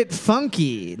get it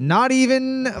funky. Not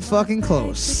even fucking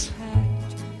close.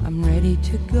 I'm ready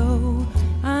to go.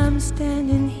 I'm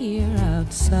standing here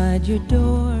outside your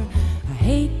door. I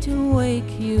hate to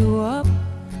wake you up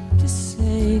to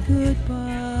say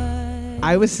goodbye.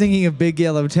 I was thinking of Big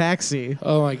Yellow Taxi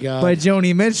Oh, my God. by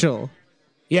Joni Mitchell.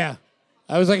 Yeah.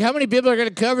 I was like, how many people are going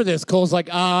to cover this? Cole's like,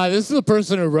 this is the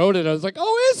person who wrote it. I was like,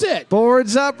 oh, is it?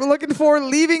 Boards up. We're looking for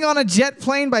Leaving on a Jet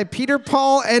Plane by Peter,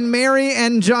 Paul, and Mary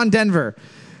and John Denver.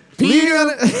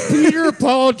 Peter,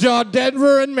 Paul, John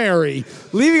Denver, and Mary.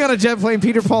 Leaving on a Jet Plane,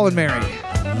 Peter, Paul, and Mary.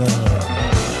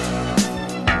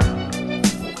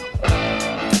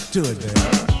 Do it, baby.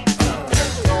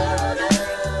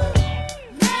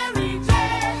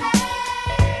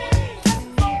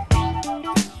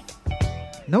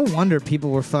 No wonder people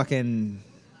were fucking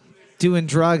doing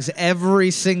drugs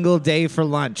every single day for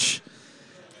lunch.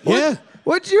 Yeah.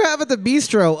 What'd you have at the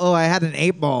bistro? Oh, I had an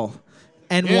 8-ball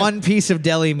and one piece of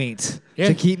deli meat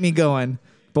to keep me going.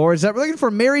 Boards up. We're looking for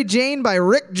Mary Jane by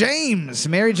Rick James.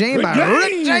 Mary Jane Rick by James.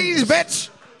 Rick James, bitch.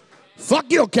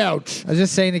 Fuck your couch. I was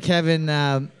just saying to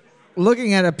Kevin,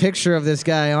 looking at a picture of this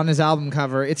guy on his album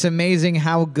cover, it's amazing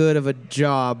how good of a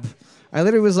job. I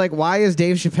literally was like, why is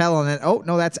Dave Chappelle on that? Oh,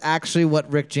 no, that's actually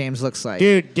what Rick James looks like.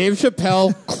 Dude, Dave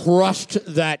Chappelle crushed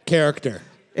that character.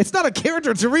 It's not a character,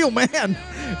 it's a real man.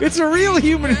 It's a real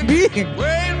human being.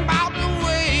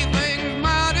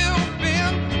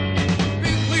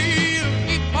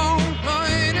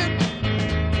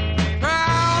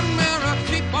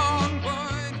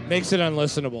 Makes it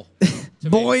unlistenable.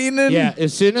 Boynin'. Yeah,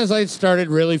 as soon as I started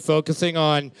really focusing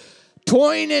on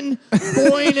toinin',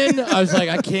 I was like,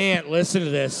 I can't listen to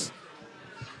this.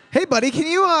 Hey, buddy, can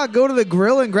you go to the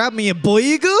grill and grab me a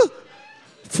boiga?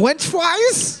 French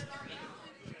fries?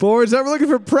 Boards up. We're looking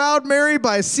for Proud Mary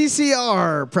by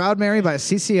CCR. Proud Mary by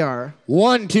CCR.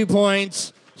 1, 2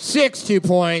 points. 6, 2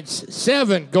 points.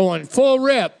 7, going full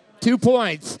rip, 2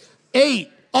 points. 8,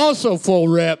 also full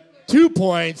rip, 2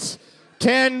 points.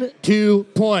 10, 2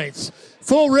 points.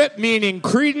 Full rip meaning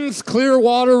Creedence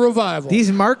Clearwater Revival.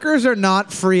 These markers are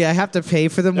not free. I have to pay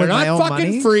for them They're with my own not money.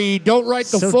 fucking free. Don't write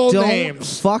the So full don't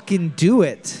names. fucking do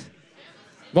it.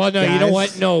 Well, no, you know guys.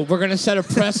 what? No, we're going to set a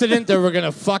precedent that we're going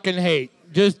to fucking hate.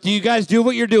 Just, you guys do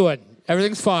what you're doing.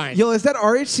 Everything's fine. Yo, is that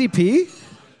RHCP?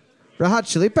 Red Hot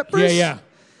Chili Peppers? Yeah.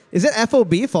 Is it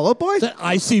FOB, Fall Out Boy? Is that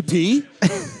ICP?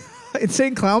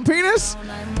 Insane Clown Penis?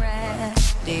 I'm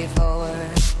ready for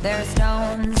their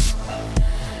stones.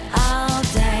 I'll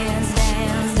dance,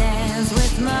 dance, dance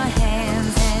with my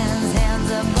hands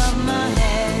above my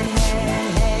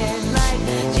head, like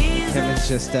Jesus. Kevin's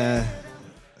just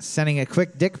sending a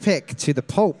quick dick pic to the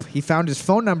Pope. He found his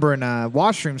phone number in a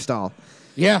washroom stall.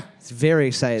 Yeah. It's very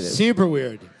excited. Super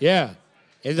weird. Yeah.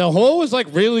 And the hole was like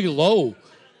really low.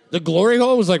 The glory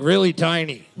hole was like really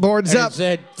tiny. Boards And up. it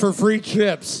said, for free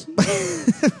chips.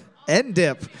 End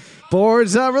dip.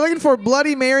 Boards up. We're looking for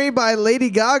Bloody Mary by Lady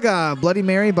Gaga. Bloody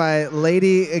Mary by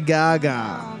Lady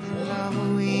Gaga. The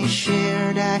love we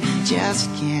shared, I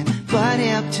just can't but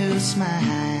help to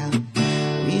smile.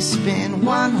 We spent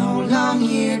one whole long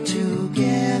year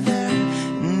together,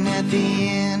 and at the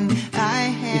end, I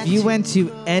had If you went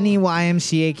to any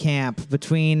YMCA camp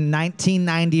between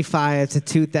 1995 to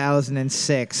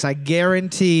 2006, I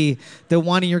guarantee that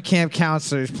one of your camp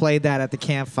counselors played that at the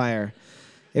campfire.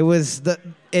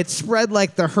 It spread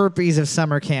like the herpes of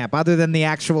summer camp, other than the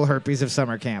actual herpes of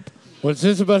summer camp. What's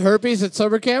this about herpes at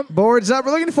summer camp? Boards up.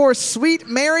 We're looking for Sweet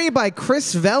Mary by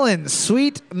Chris Vellon.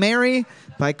 Sweet Mary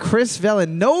by Chris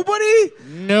Vellon. Nobody?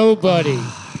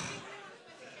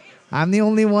 I'm the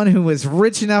only one who was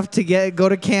rich enough to go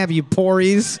to camp, you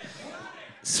pories.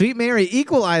 Sweet Mary,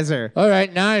 Equalizer. All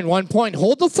right, 9, 1 point.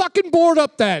 Hold the fucking board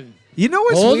up then. You know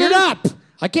what's Hold weird? it up.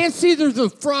 I can't see there's a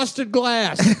frosted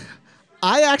glass.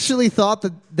 I actually thought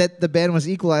that the band was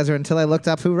Equalizer until I looked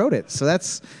up who wrote it. So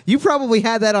you probably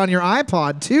had that on your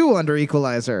iPod too under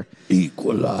Equalizer.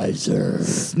 Equalizer.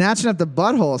 Snatching up the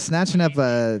butthole, snatching up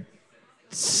I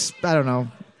don't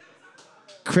know,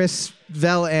 Chris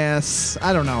Vell ass,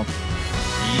 I don't know. You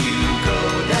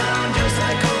go down just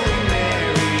like Holy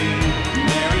Mary,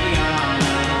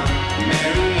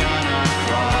 Mariana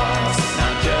Cross,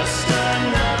 not just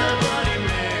another Bloody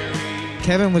Mary.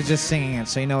 Kevin was just singing it,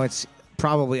 so you know it's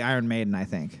probably Iron Maiden, I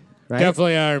think. Right?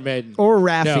 Definitely Iron Maiden. Or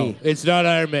Raffi. No, it's not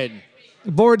Iron Maiden.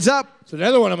 Boards up. It's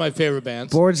another one of my favorite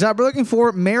bands. Boards up. We're looking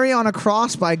for Mary on a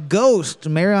Cross by Ghost.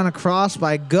 Mary on a Cross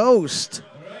by Ghost.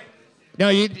 No,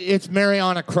 it's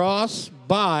Mariana Cross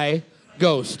by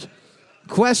Ghost.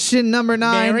 Question number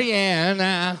 9.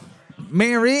 Mariana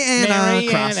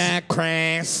Cross.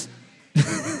 Cross.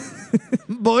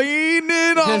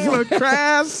 Boynin' on a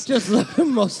Cross. Just the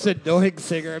most annoying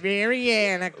singer.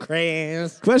 Mariana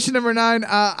Cross. Question number 9.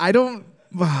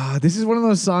 This is one of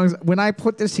those songs. When I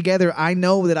put this together, I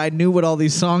know that I knew what all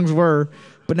these songs were,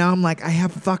 but now I'm like, I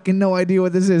have fucking no idea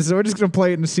what this is. So we're just gonna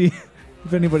play it and see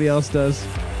if anybody else does.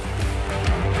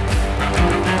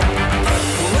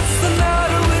 What's the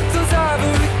matter with those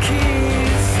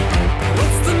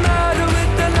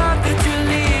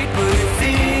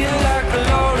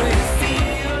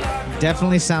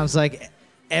Definitely sounds like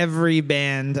every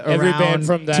band around Every band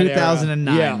from that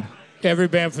 2009. era. Yeah, every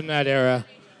band from that era.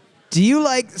 Do you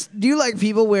like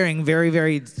people wearing very,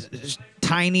 very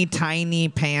tiny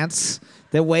pants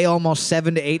that weigh almost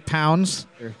 7 to 8 pounds?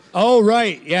 Oh,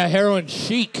 right. Yeah, heroin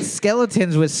chic.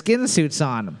 Skeletons with skin suits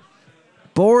on.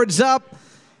 Boards up.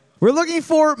 We're looking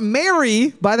for Mary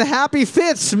by the Happy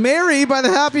Fits. Mary by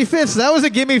the Happy Fits. That was a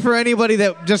gimme for anybody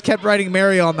that just kept writing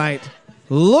Mary all night.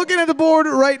 Looking at the board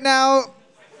right now,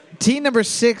 team number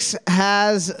 6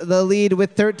 has the lead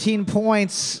with 13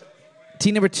 points.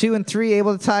 Team number 2 and 3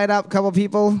 able to tie it up. A couple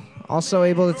people also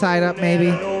able to tie it up, maybe.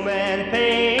 No man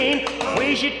pain.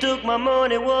 Way she took my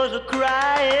money was a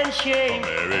crying shame.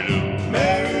 Mary Lou,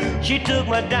 Mary, She took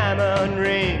my diamond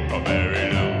ring. oh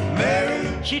Mary Lou,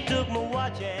 Mary. She took my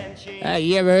watch and chain.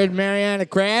 You ever heard Mariana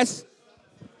Crass?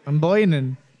 I'm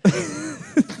boining.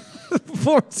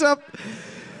 Boards up.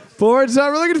 Boards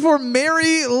up. We're looking for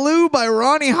Mary Lou by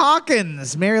Ronnie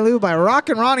Hawkins. Mary Lou by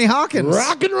Rockin' Ronnie Hawkins.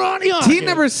 Rockin' Ronnie Hawkins. Team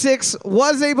number 6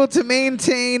 was able to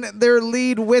maintain their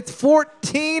lead with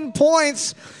 14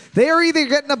 points. They are either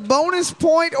getting a bonus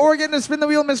point or getting a spin the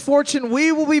wheel misfortune.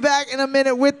 We will be back in a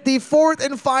minute with the 4th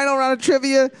and final round of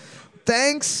trivia.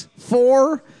 Thanks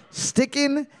for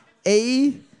sticking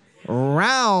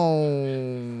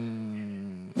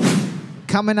around.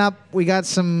 Coming up, we got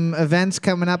some events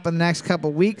coming up in the next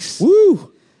couple weeks.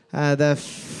 Woo! Tuesday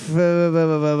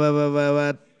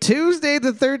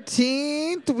the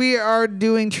 13th, we are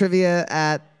doing trivia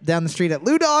at down the street at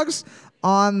Lou Dogs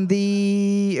on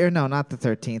the no, not the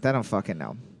 13th. I don't fucking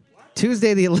know.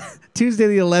 Tuesday the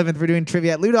 11th, we're doing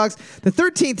trivia at Lou Dogs. The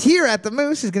 13th here at the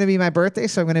Moose is going to be my birthday,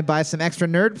 so I'm going to buy some extra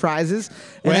nerd prizes.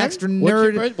 When? An extra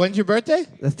nerd. When's your birthday?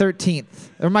 The 13th.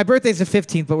 Or my birthday's the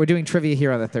 15th, but we're doing trivia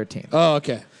here on the 13th. Oh,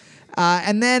 okay.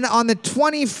 And then on the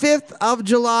 25th of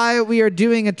July, we are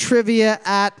doing a trivia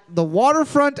at the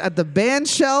waterfront at the band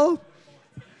shell.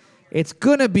 It's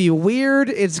going to be weird.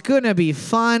 It's going to be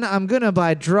fun. I'm going to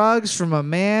buy drugs from a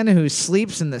man who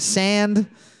sleeps in the sand.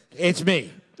 It's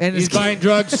me. And He's it's- buying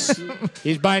drugs.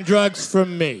 He's buying drugs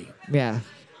from me. Yeah.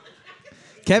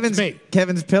 Kevin's me.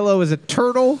 Kevin's pillow is a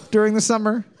turtle during the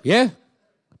summer. Yeah.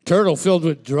 Turtle filled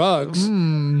with drugs.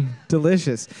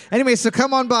 Delicious. Anyway, so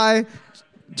come on by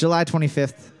July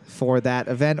 25th for that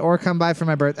event, or come by for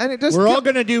my birthday. And it just We're all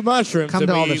going to do mushrooms. Come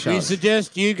to all the we shows.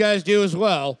 suggest you guys do as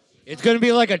well. It's going to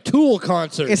be like a Tool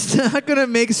concert. It's not going to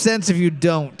make sense if you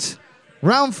don't.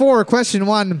 Round 4, question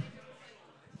 1.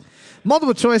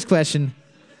 Multiple choice question.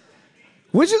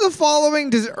 Which of the following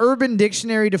does Urban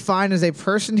Dictionary define as a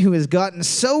person who has gotten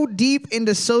so deep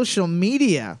into social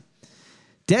media,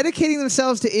 dedicating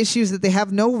themselves to issues that they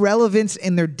have no relevance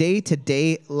in their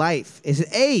day-to-day life? Is it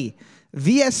A,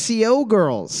 VSCO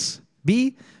girls,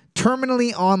 B,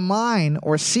 terminally online,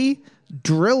 or C,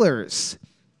 drillers?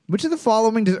 Which of the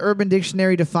following does Urban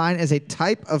Dictionary define as a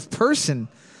type of person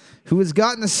who has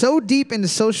gotten so deep into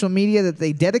social media that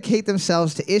they dedicate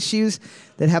themselves to issues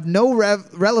that have no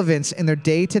relevance in their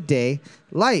day-to-day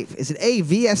life? Is it A,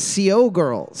 VSCO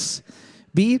girls,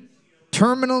 B,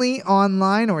 terminally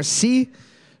online, or C,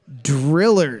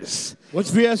 drillers?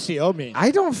 What's VSCO mean?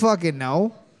 I don't fucking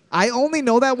know. I only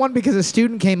know that one because a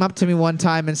student came up to me one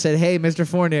time and said, "Hey, Mr.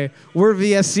 Fournier, we're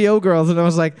VSCO girls." And I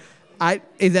was like,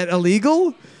 is that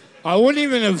illegal? I wouldn't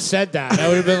even have said that. I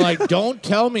would have been like, don't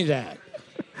tell me that.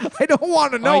 I don't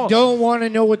want to know. I don't want to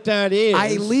know what that is.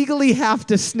 I legally have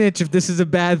to snitch if this is a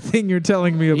bad thing you're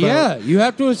telling me about. Yeah, you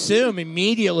have to assume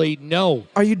immediately no.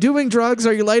 Are you doing drugs?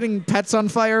 Are you lighting pets on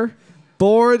fire?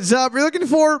 Boards up. You're looking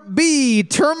for B,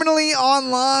 terminally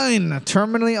online.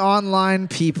 Terminally online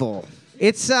people.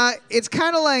 It's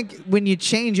kind of like when you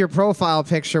change your profile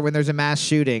picture when there's a mass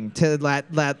shooting to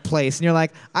that place, and you're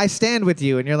like, "I stand with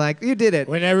you," and you're like, "You did it."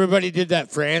 When everybody did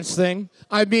that France thing,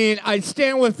 I mean, I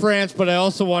stand with France, but I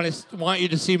also want you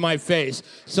to see my face,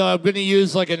 so I'm going to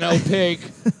use like an opaque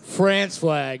France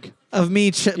flag Of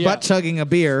me butt chugging a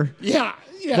beer. Yeah.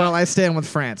 Well, I stand with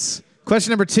France. Question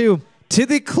number 2. To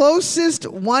the closest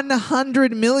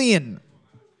 100 million.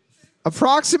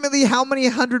 Approximately how many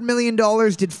 $100 million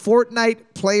did Fortnite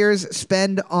players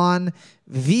spend on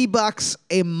V-Bucks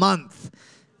a month?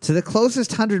 To the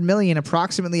closest 100 million,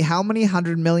 approximately how many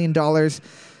 $100 million do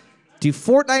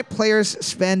Fortnite players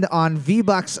spend on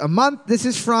V-Bucks a month? This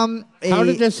is from How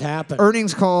did this happen?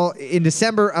 earnings call in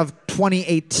December of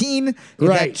 2018. If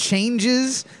Right. that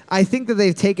changes, I think that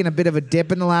they've taken a bit of a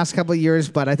dip in the last couple of years,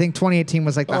 but I think 2018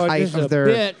 was like the height just of a their...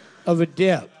 bit of a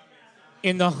dip.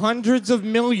 In the hundreds of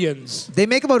millions. They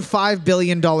make about $5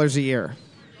 billion a year.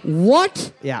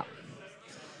 What? Yeah.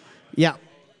 Yeah.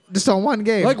 Just on one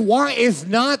game. Like, why is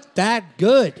not that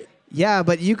good? Yeah,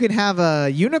 but you could have a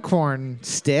unicorn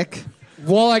stick.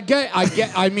 Well,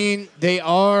 I mean,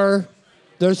 they're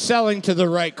selling to the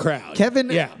right crowd. Kevin,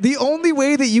 Yeah. the only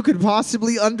way that you could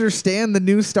possibly understand the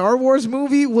new Star Wars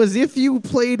movie was if you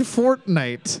played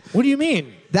Fortnite. What do you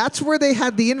mean? That's where they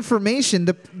had the information.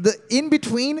 The in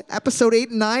between episode 8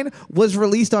 and 9 was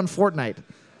released on Fortnite.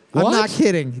 I'm What? not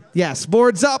kidding. Yes,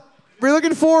 boards up. We're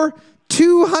looking for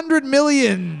 200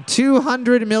 million.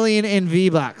 200 million in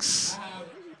V-Bucks.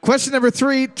 Question number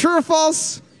 3, true or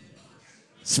false?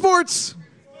 Sports.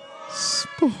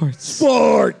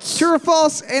 Sports. True or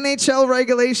false? NHL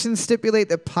regulations stipulate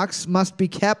that pucks must be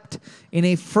kept in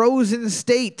a frozen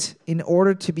state in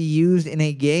order to be used in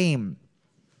a game.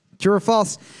 True or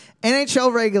false?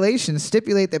 NHL regulations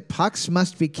stipulate that pucks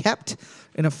must be kept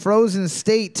in a frozen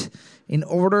state in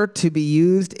order to be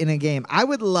used in a game. I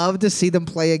would love to see them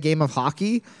play a game of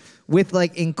hockey with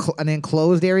like an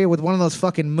enclosed area with one of those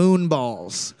fucking moon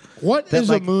balls. What That, is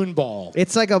like- a moon ball?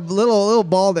 It's like a little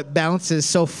ball that bounces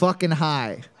so fucking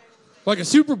high. Like a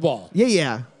Super Bowl.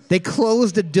 Yeah. They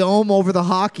closed a dome over the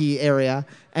hockey area,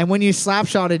 and when you slap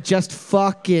shot, it just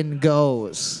fucking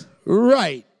goes.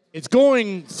 Right. It's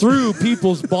going through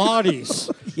people's bodies.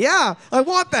 Yeah, I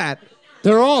want that.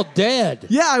 They're all dead.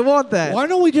 Yeah, I want that. Why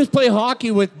don't we just play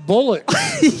hockey with bullets?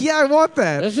 Yeah, I want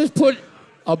that. Let's just put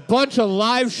a bunch of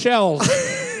live shells.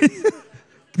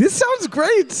 This sounds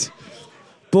great.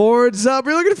 Boards up.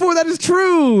 We're looking for that is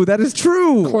true. That is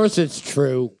true. Of course it's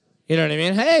true. You know what I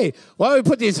mean? Hey, why don't we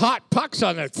put these hot pucks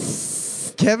on there?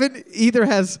 Kevin either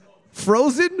has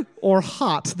frozen or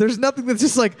hot. There's nothing that's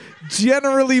just like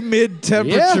generally mid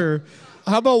temperature.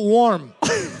 How about warm?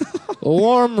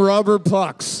 Warm rubber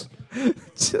pucks.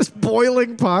 Just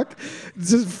boiling puck.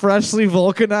 Just freshly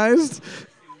vulcanized.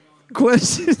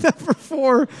 Question number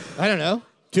 4. I don't know.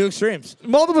 Two extremes.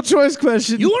 Multiple choice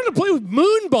question. You want to play with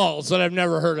moon balls that I've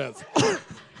never heard of.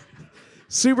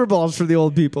 Super balls for the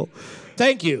old people.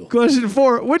 Thank you. Question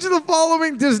 4. Which of the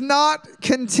following does not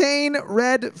contain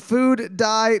red food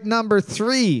dye number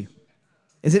 3?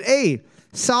 Is it A,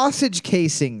 sausage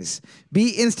casings, B,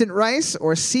 instant rice,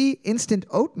 or C, instant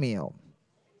oatmeal?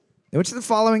 Which of the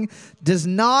following does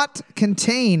not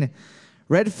contain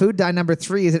red food dye number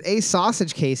 3? Is it A,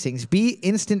 sausage casings, B,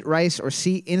 instant rice, or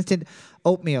C, instant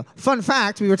oatmeal? Fun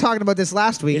fact, we were talking about this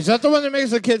last week. Is that the one that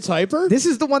makes the kids hyper? This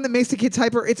is the one that makes the kids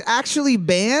hyper. It's actually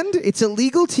banned. It's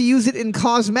illegal to use it in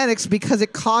cosmetics because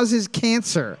it causes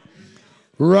cancer.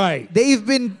 Right. They've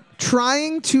been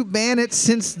trying to ban it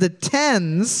since the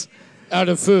 10s. Out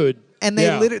of food. And they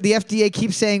the FDA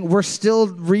keeps saying we're still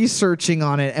researching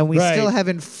on it and we Right. still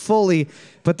haven't fully.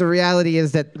 But the reality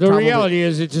is that The reality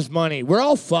is it's just money. We're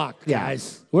all fucked, Yeah.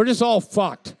 guys. We're just all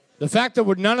fucked. The fact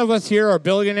that none of us here are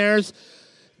billionaires,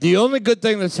 the only good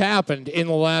thing that's happened in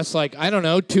the last,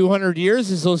 200 years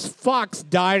is those fucks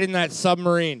died in that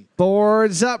submarine.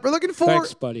 Boards up. We're looking for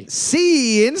Thanks, buddy.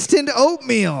 C, instant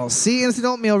oatmeal. C, instant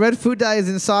oatmeal. Red food dye is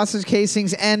in sausage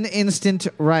casings and instant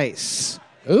rice.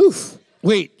 Oof.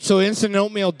 Wait, so instant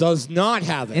oatmeal does not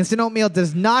have it? Instant oatmeal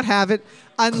does not have it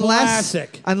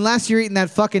Classic. unless you're eating that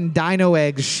fucking dino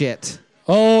egg shit.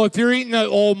 Oh, if you're eating that,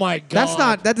 oh my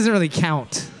God. That doesn't really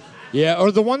count. Yeah,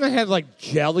 or the one that had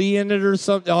jelly in it or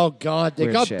something. Oh God, they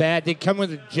Weird got shit. bad. They come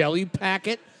with a jelly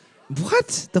packet.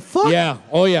 What the fuck? Yeah.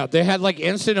 Oh yeah, they had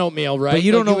instant oatmeal, right? But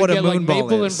you don't know would what a get, moon ball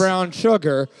maple is. and brown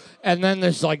sugar, and then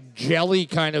this jelly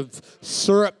kind of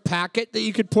syrup packet that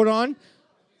you could put on.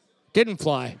 Didn't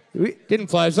fly. Didn't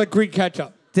fly. It's like Greek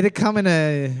ketchup. Did it come in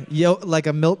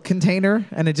a milk container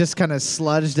and it just kind of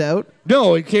sludged out?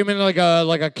 No, it came in like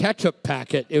a ketchup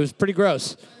packet. It was pretty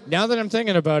gross. Now that I'm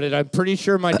thinking about it, I'm pretty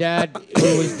sure my dad,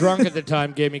 who was drunk at the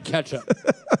time, gave me ketchup.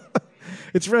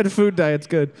 It's red food dye. It's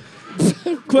good.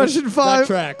 Question 5. That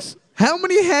tracks. How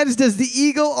many heads does the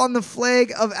eagle on the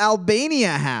flag of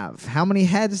Albania have? How many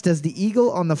heads does the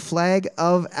eagle on the flag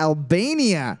of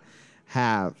Albania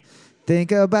have?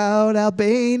 Think about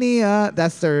Albania.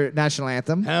 That's their national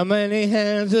anthem. How many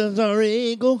hands does our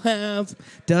eagle have?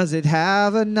 Does it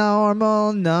have a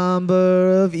normal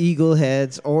number of eagle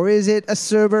heads, or is it a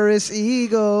Cerberus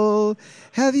eagle?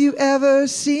 Have you ever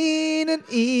seen an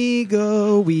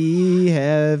eagle? We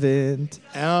haven't.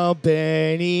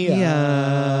 Albania.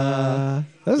 Yeah.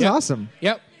 That was Yep. awesome.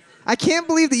 Yep. I can't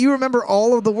believe that you remember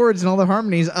all of the words and all the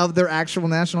harmonies of their actual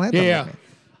national anthem. Yeah.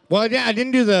 Well, yeah, I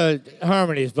didn't do the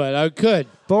harmonies, but I could.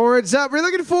 Boards up. We're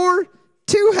looking for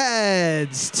 2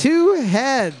 heads. 2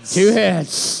 heads. 2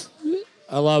 heads.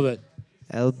 I love it.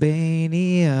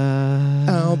 Albania.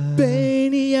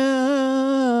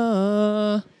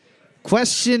 Albania.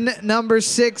 Question number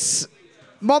 6.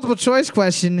 Multiple choice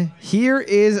question. Here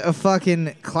is a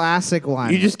fucking classic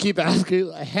one. You just keep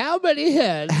asking, how many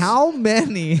heads? How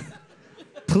many?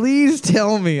 Please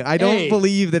tell me. I don't A,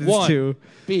 believe that it's 1, 2.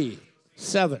 B,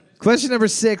 7. Question number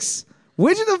 6.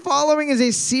 Which of the following is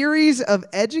a series of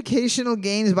educational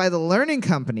games by the Learning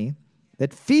Company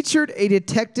that featured a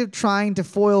detective trying to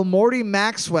foil Morty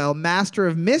Maxwell, Master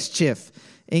of Mischief,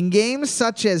 in games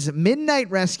such as Midnight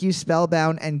Rescue,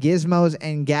 Spellbound, and Gizmos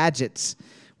and Gadgets?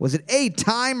 Was it A,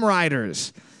 Time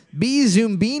Riders, B,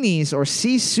 Zoombinis, or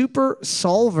C, Super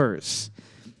Solvers?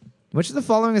 Which of the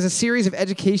following is a series of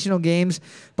educational games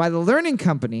by the Learning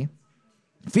Company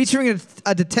featuring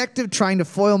a detective trying to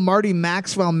foil Marty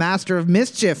Maxwell, Master of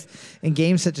Mischief, in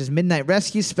games such as Midnight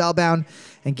Rescue, Spellbound,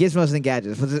 and Gizmos and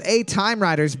Gadgets? Was it A, Time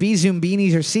Riders, B,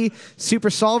 Zoombinis, or C, Super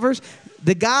Solvers?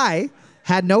 The guy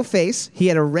had no face. He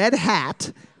had a red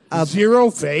hat, Zero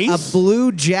face? a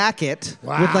blue jacket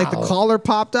with like the Wow. collar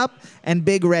popped up, and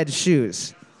big red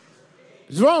shoes.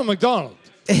 It's Ronald McDonald.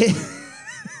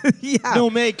 Yeah. No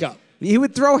makeup. He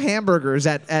would throw hamburgers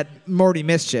at Morty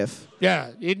Mischief.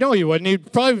 Yeah, you know you wouldn't.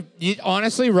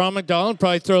 Honestly, Ron McDonald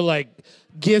probably throw like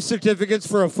gift certificates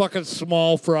for a fucking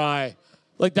small fry,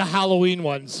 like the Halloween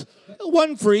ones.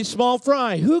 1 free small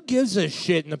fry. Who gives a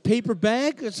shit in a paper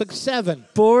bag? It's like 7.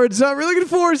 Boards up. We're looking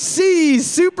for C,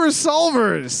 Super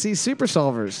Solvers. C, Super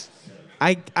Solvers.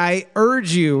 I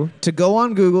urge you to go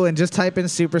on Google and just type in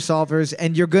Super Solvers,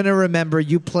 and you're going to remember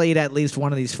you played at least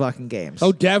one of these fucking games.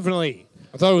 Oh, definitely.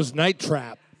 I thought it was Night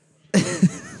Trap.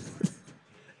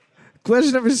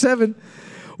 Question number 7.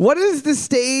 What is the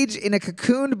stage in a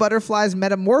cocooned butterfly's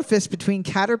metamorphosis between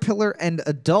caterpillar and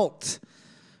adult?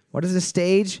 What is the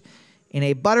stage in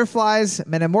a butterfly's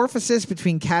metamorphosis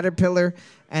between caterpillar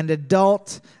and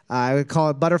adult? I would call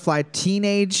it butterfly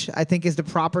teenage, I think is the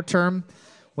proper term.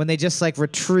 When they just like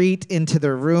retreat into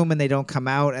their room and they don't come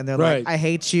out and they're Right. like, I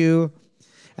hate you.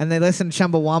 And they listen to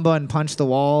Chumbawamba and punch the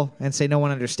wall and say, no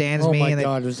one understands Oh me. my and they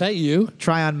God, was that you?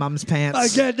 try on mom's pants. I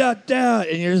get that down.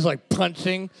 And you're just like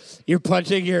punching. You're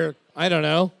punching your, I don't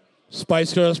know,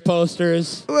 Spice Girls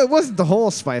posters. Well, it wasn't the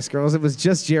whole Spice Girls. It was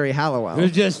just Jerry Halliwell. It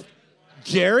was just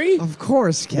Jerry? Of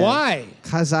course, Ken. Why?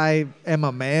 Because I am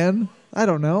a man? I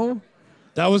don't know.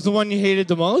 That was the one you hated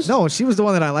the most? No, she was the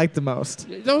one that I liked the most.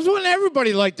 That was the one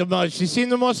everybody liked the most. She seemed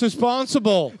the most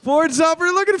responsible. Boards up.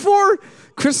 We're looking for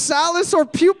chrysalis or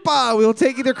pupa. We'll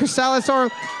take either chrysalis or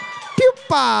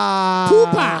pupa.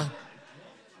 Poopa.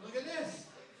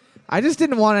 I just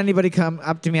didn't want anybody come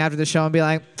up to me after the show and be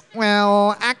like,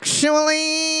 well, actually...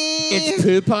 It's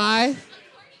Poopai.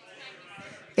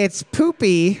 It's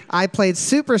poopy. I played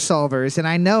Super Solvers, and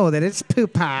I know that it's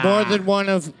poopa.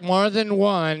 More than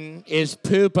one is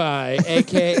Poopai,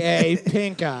 aka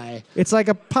Pink Eye. It's like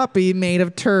a puppy made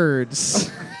of turds.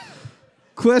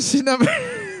 Question number...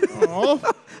 Oh,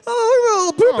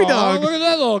 Oh, look at the little poopy dog. Look at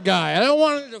that little guy. I don't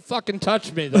want him to fucking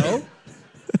touch me though.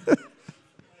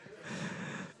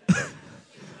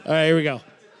 All right, here we go.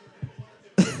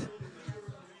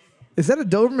 Is that a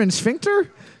Doberman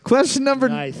sphincter? Question number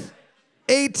Nice.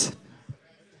 8.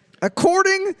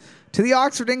 According to the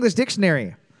Oxford English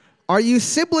Dictionary, are you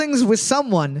siblings with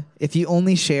someone if you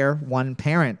only share one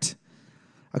parent?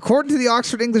 According to the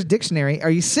Oxford English Dictionary, are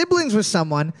you siblings with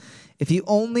someone if you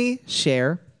only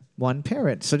share one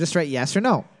parent? So just write yes or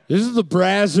no. This is the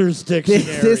Brazzers dictionary.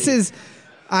 This is,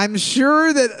 I'm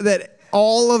sure that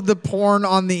all of the porn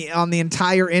on the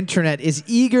entire internet is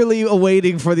eagerly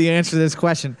awaiting for the answer to this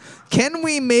question. Can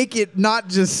we make it not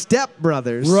just Step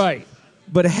Brothers? right.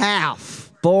 But half.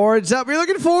 Boards up. We're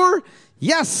looking for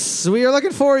yes. We are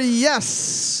looking for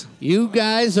yes. You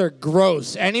guys are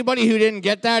gross. Anybody who didn't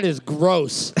get that is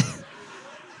gross.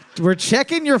 We're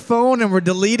checking your phone and we're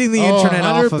deleting the internet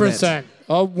off of it. 100%.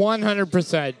 Oh,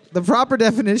 100%. The proper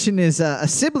definition is a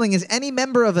sibling is any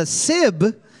member of a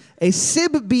sib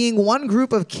being one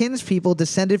group of kinspeople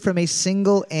descended from a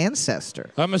single ancestor.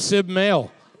 I'm a Sib male.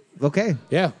 Okay.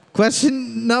 Yeah.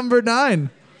 Question number 9.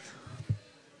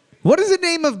 What is the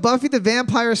name of Buffy the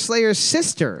Vampire Slayer's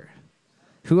sister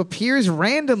who appears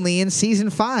randomly in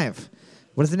season 5?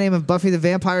 What is the name of Buffy the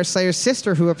Vampire Slayer's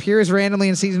sister who appears randomly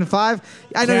in season 5?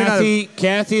 I know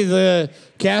Kathy the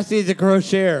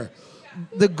crocheter.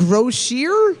 the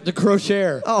Grossier? The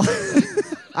crocheter. Oh,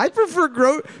 I prefer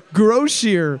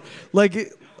grossier,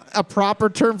 like a proper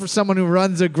term for someone who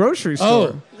runs a grocery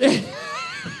store. Oh.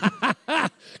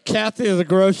 Kathy the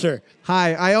grocer.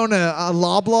 Hi, I own a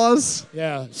Loblaws.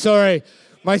 Yeah. Sorry.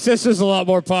 My sister's a lot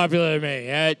more popular than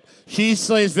me. She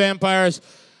slays vampires.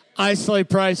 I slay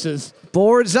prices.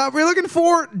 Boards up. We're looking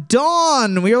for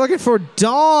Dawn. We are looking for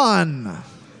Dawn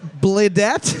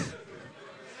Bledette.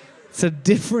 It's a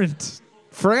different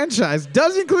franchise.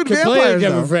 Does include Completely vampires,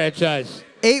 different though. franchise.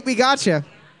 8, we got you.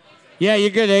 Yeah, you're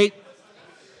good, 8.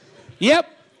 Yep.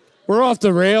 We're off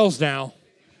the rails now.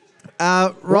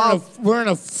 Rob, We're in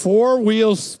a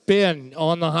 4-wheel spin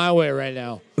on the highway right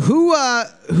now. who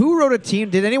wrote a team?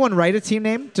 Did anyone write a team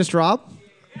name? Just Rob?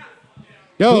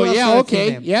 Oh, Who else yeah, wrote a okay.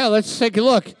 team name? Yeah, let's take a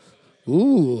look.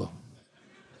 Ooh.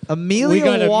 Amelia We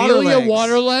got Amelia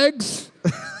Waterlegs.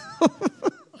 Waterlegs.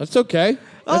 That's okay. That's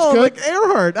Oh, good. like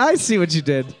Earhart. I see what you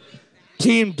did.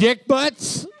 Team Dick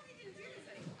Butts.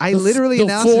 I literally the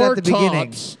announced it four at the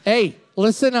beginning. tops. Hey,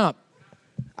 listen up.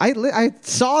 I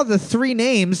saw the 3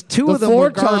 names. 2 The of them 4 were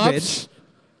garbage. tops.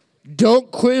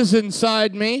 Don't quiz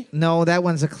inside me. No, that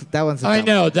one's a I dumb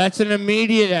know. one. That's an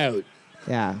immediate out.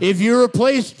 Yeah. If you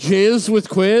replace jizz with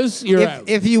quiz, you're out.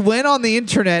 If you went on the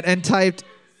internet and typed,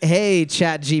 "Hey,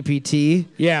 Chat GPT,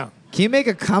 Yeah. can you make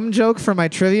a cum joke for my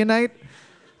trivia night?"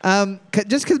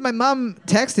 Just because my mom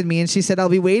texted me and she said I'll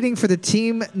be waiting for the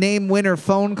team name winner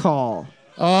phone call.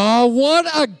 Oh, what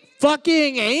a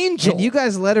fucking angel. And you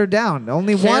guys let her down.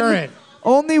 Karen.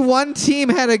 Only one team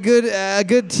had a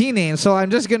good team name, so I'm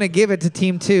just gonna give it to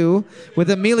Team 2 with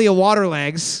Amelia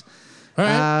Waterlegs. All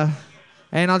right.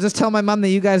 And I'll just tell my mom that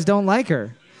you guys don't like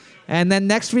her. And then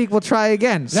next week we'll try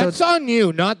again. That's on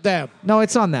you, not them. No,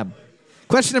 it's on them.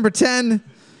 Question number 10.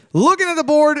 Looking at the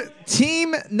board,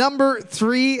 team number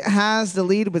 3 has the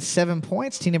lead with 7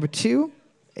 points. Team number 2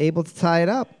 able to tie it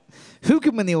up. Who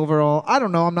can win the overall? I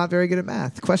don't know. I'm not very good at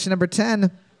math. Question number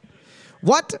 10.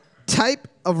 What type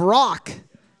of rock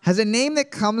has a name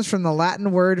that comes from the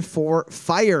Latin word for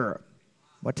fire?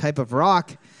 What type of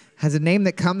rock has a name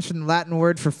that comes from the Latin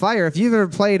word for fire? If you've ever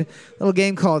played a little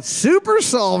game called Super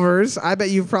Solvers, I bet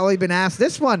you've probably been asked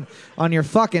this one on your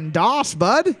fucking DOS,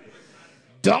 bud.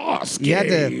 DOS You had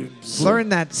games. to learn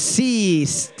that C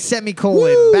semicolon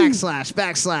Woo!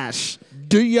 backslash.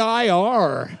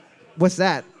 DIR. What's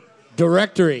that?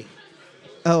 Directory.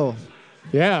 Oh,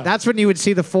 Yeah. that's when you would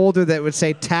see the folder that would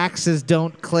say taxes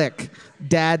don't click.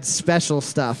 Dad's special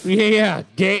stuff. Yeah.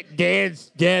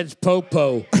 Dad's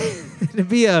popo. It'd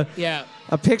be a Yeah.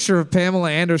 picture of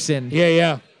Pamela Anderson.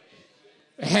 Yeah.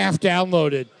 Half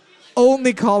downloaded.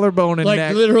 Only collarbone and Like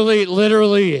neck.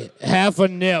 literally half a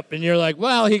nip. And you're like,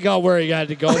 well, he got where he got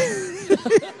to go.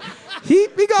 He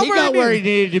got, He where, got he where he needed.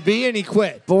 needed to be and he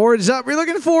quit. Boards up. We're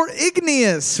looking for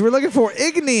Igneous.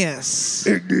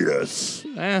 Igneous.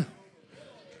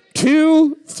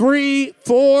 2, 3,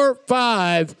 4,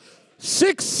 5,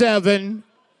 6, 7,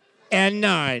 and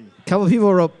 9. Couple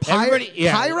people wrote Everybody-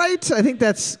 yeah. pyrite. I think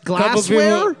that's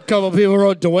glassware. Couple people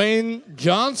wrote Dwayne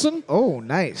Johnson. Oh,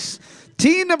 nice.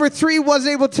 Team number 3 was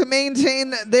able to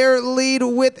maintain their lead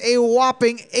with a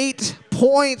whopping 8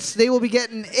 points. They will be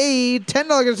getting a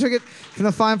 $10 ticket from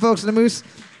the fine folks in the Moose.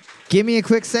 Give me a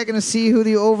quick second to see who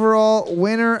the overall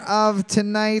winner of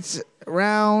tonight's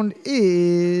round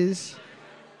is.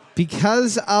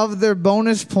 Because of their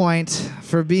bonus point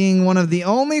for being one of the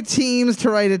only teams to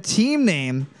write a team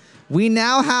name, we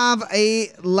now have a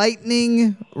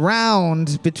lightning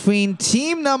round between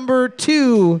team number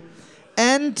 2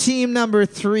 and team number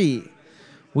 3.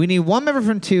 We need one member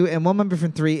from 2 and one member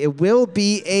from 3. It will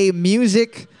be a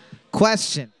music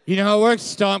question. You know how it works?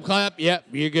 Stomp, clap. Yep,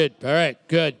 you're good. All right,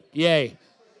 good. Yay.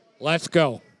 Let's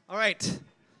go. All right.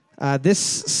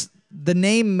 The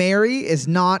name Mary is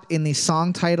not in the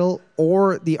song title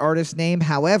or the artist name.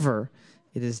 However,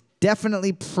 it is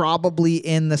definitely probably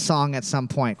in the song at some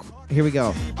point. Here we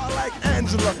go. I like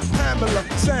Angela,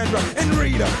 Pamela, Sandra, and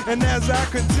Rita. And as I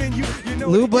continue, you know.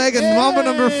 Lou Bleg and Mama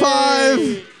number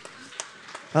 5.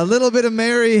 A little bit of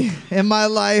Mary in my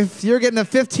life. You're getting a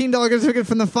 $15 ticket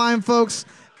from the fine folks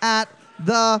at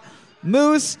the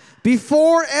Moose.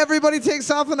 Before everybody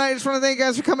takes off tonight, I just want to thank you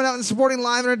guys for coming out and supporting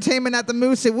live entertainment at the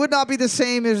Moose. It would not be the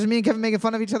same if it was me and Kevin making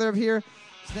fun of each other up here.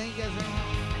 So thank you guys very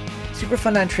much. Super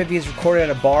Fun Night Trivia is recorded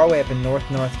at a bar way up in North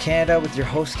Canada with your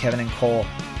hosts Kevin and Cole.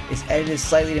 It's edited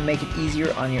slightly to make it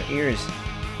easier on your ears.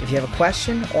 If you have a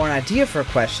question or an idea for a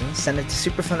question, send it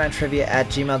to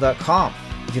superfunnighttrivia@gmail.com.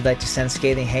 If you'd like to send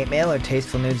scathing hate mail or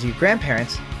tasteful news to your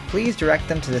grandparents, please direct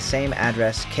them to the same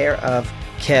address, care of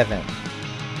Kevin.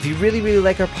 If you really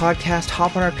like our podcast,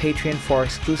 hop on our Patreon for our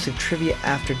exclusive Trivia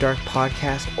After Dark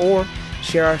podcast, or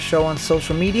share our show on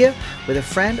social media with a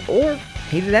friend or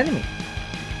hated enemy.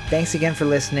 Thanks again for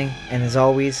listening, and as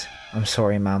always, I'm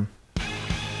sorry, Mom.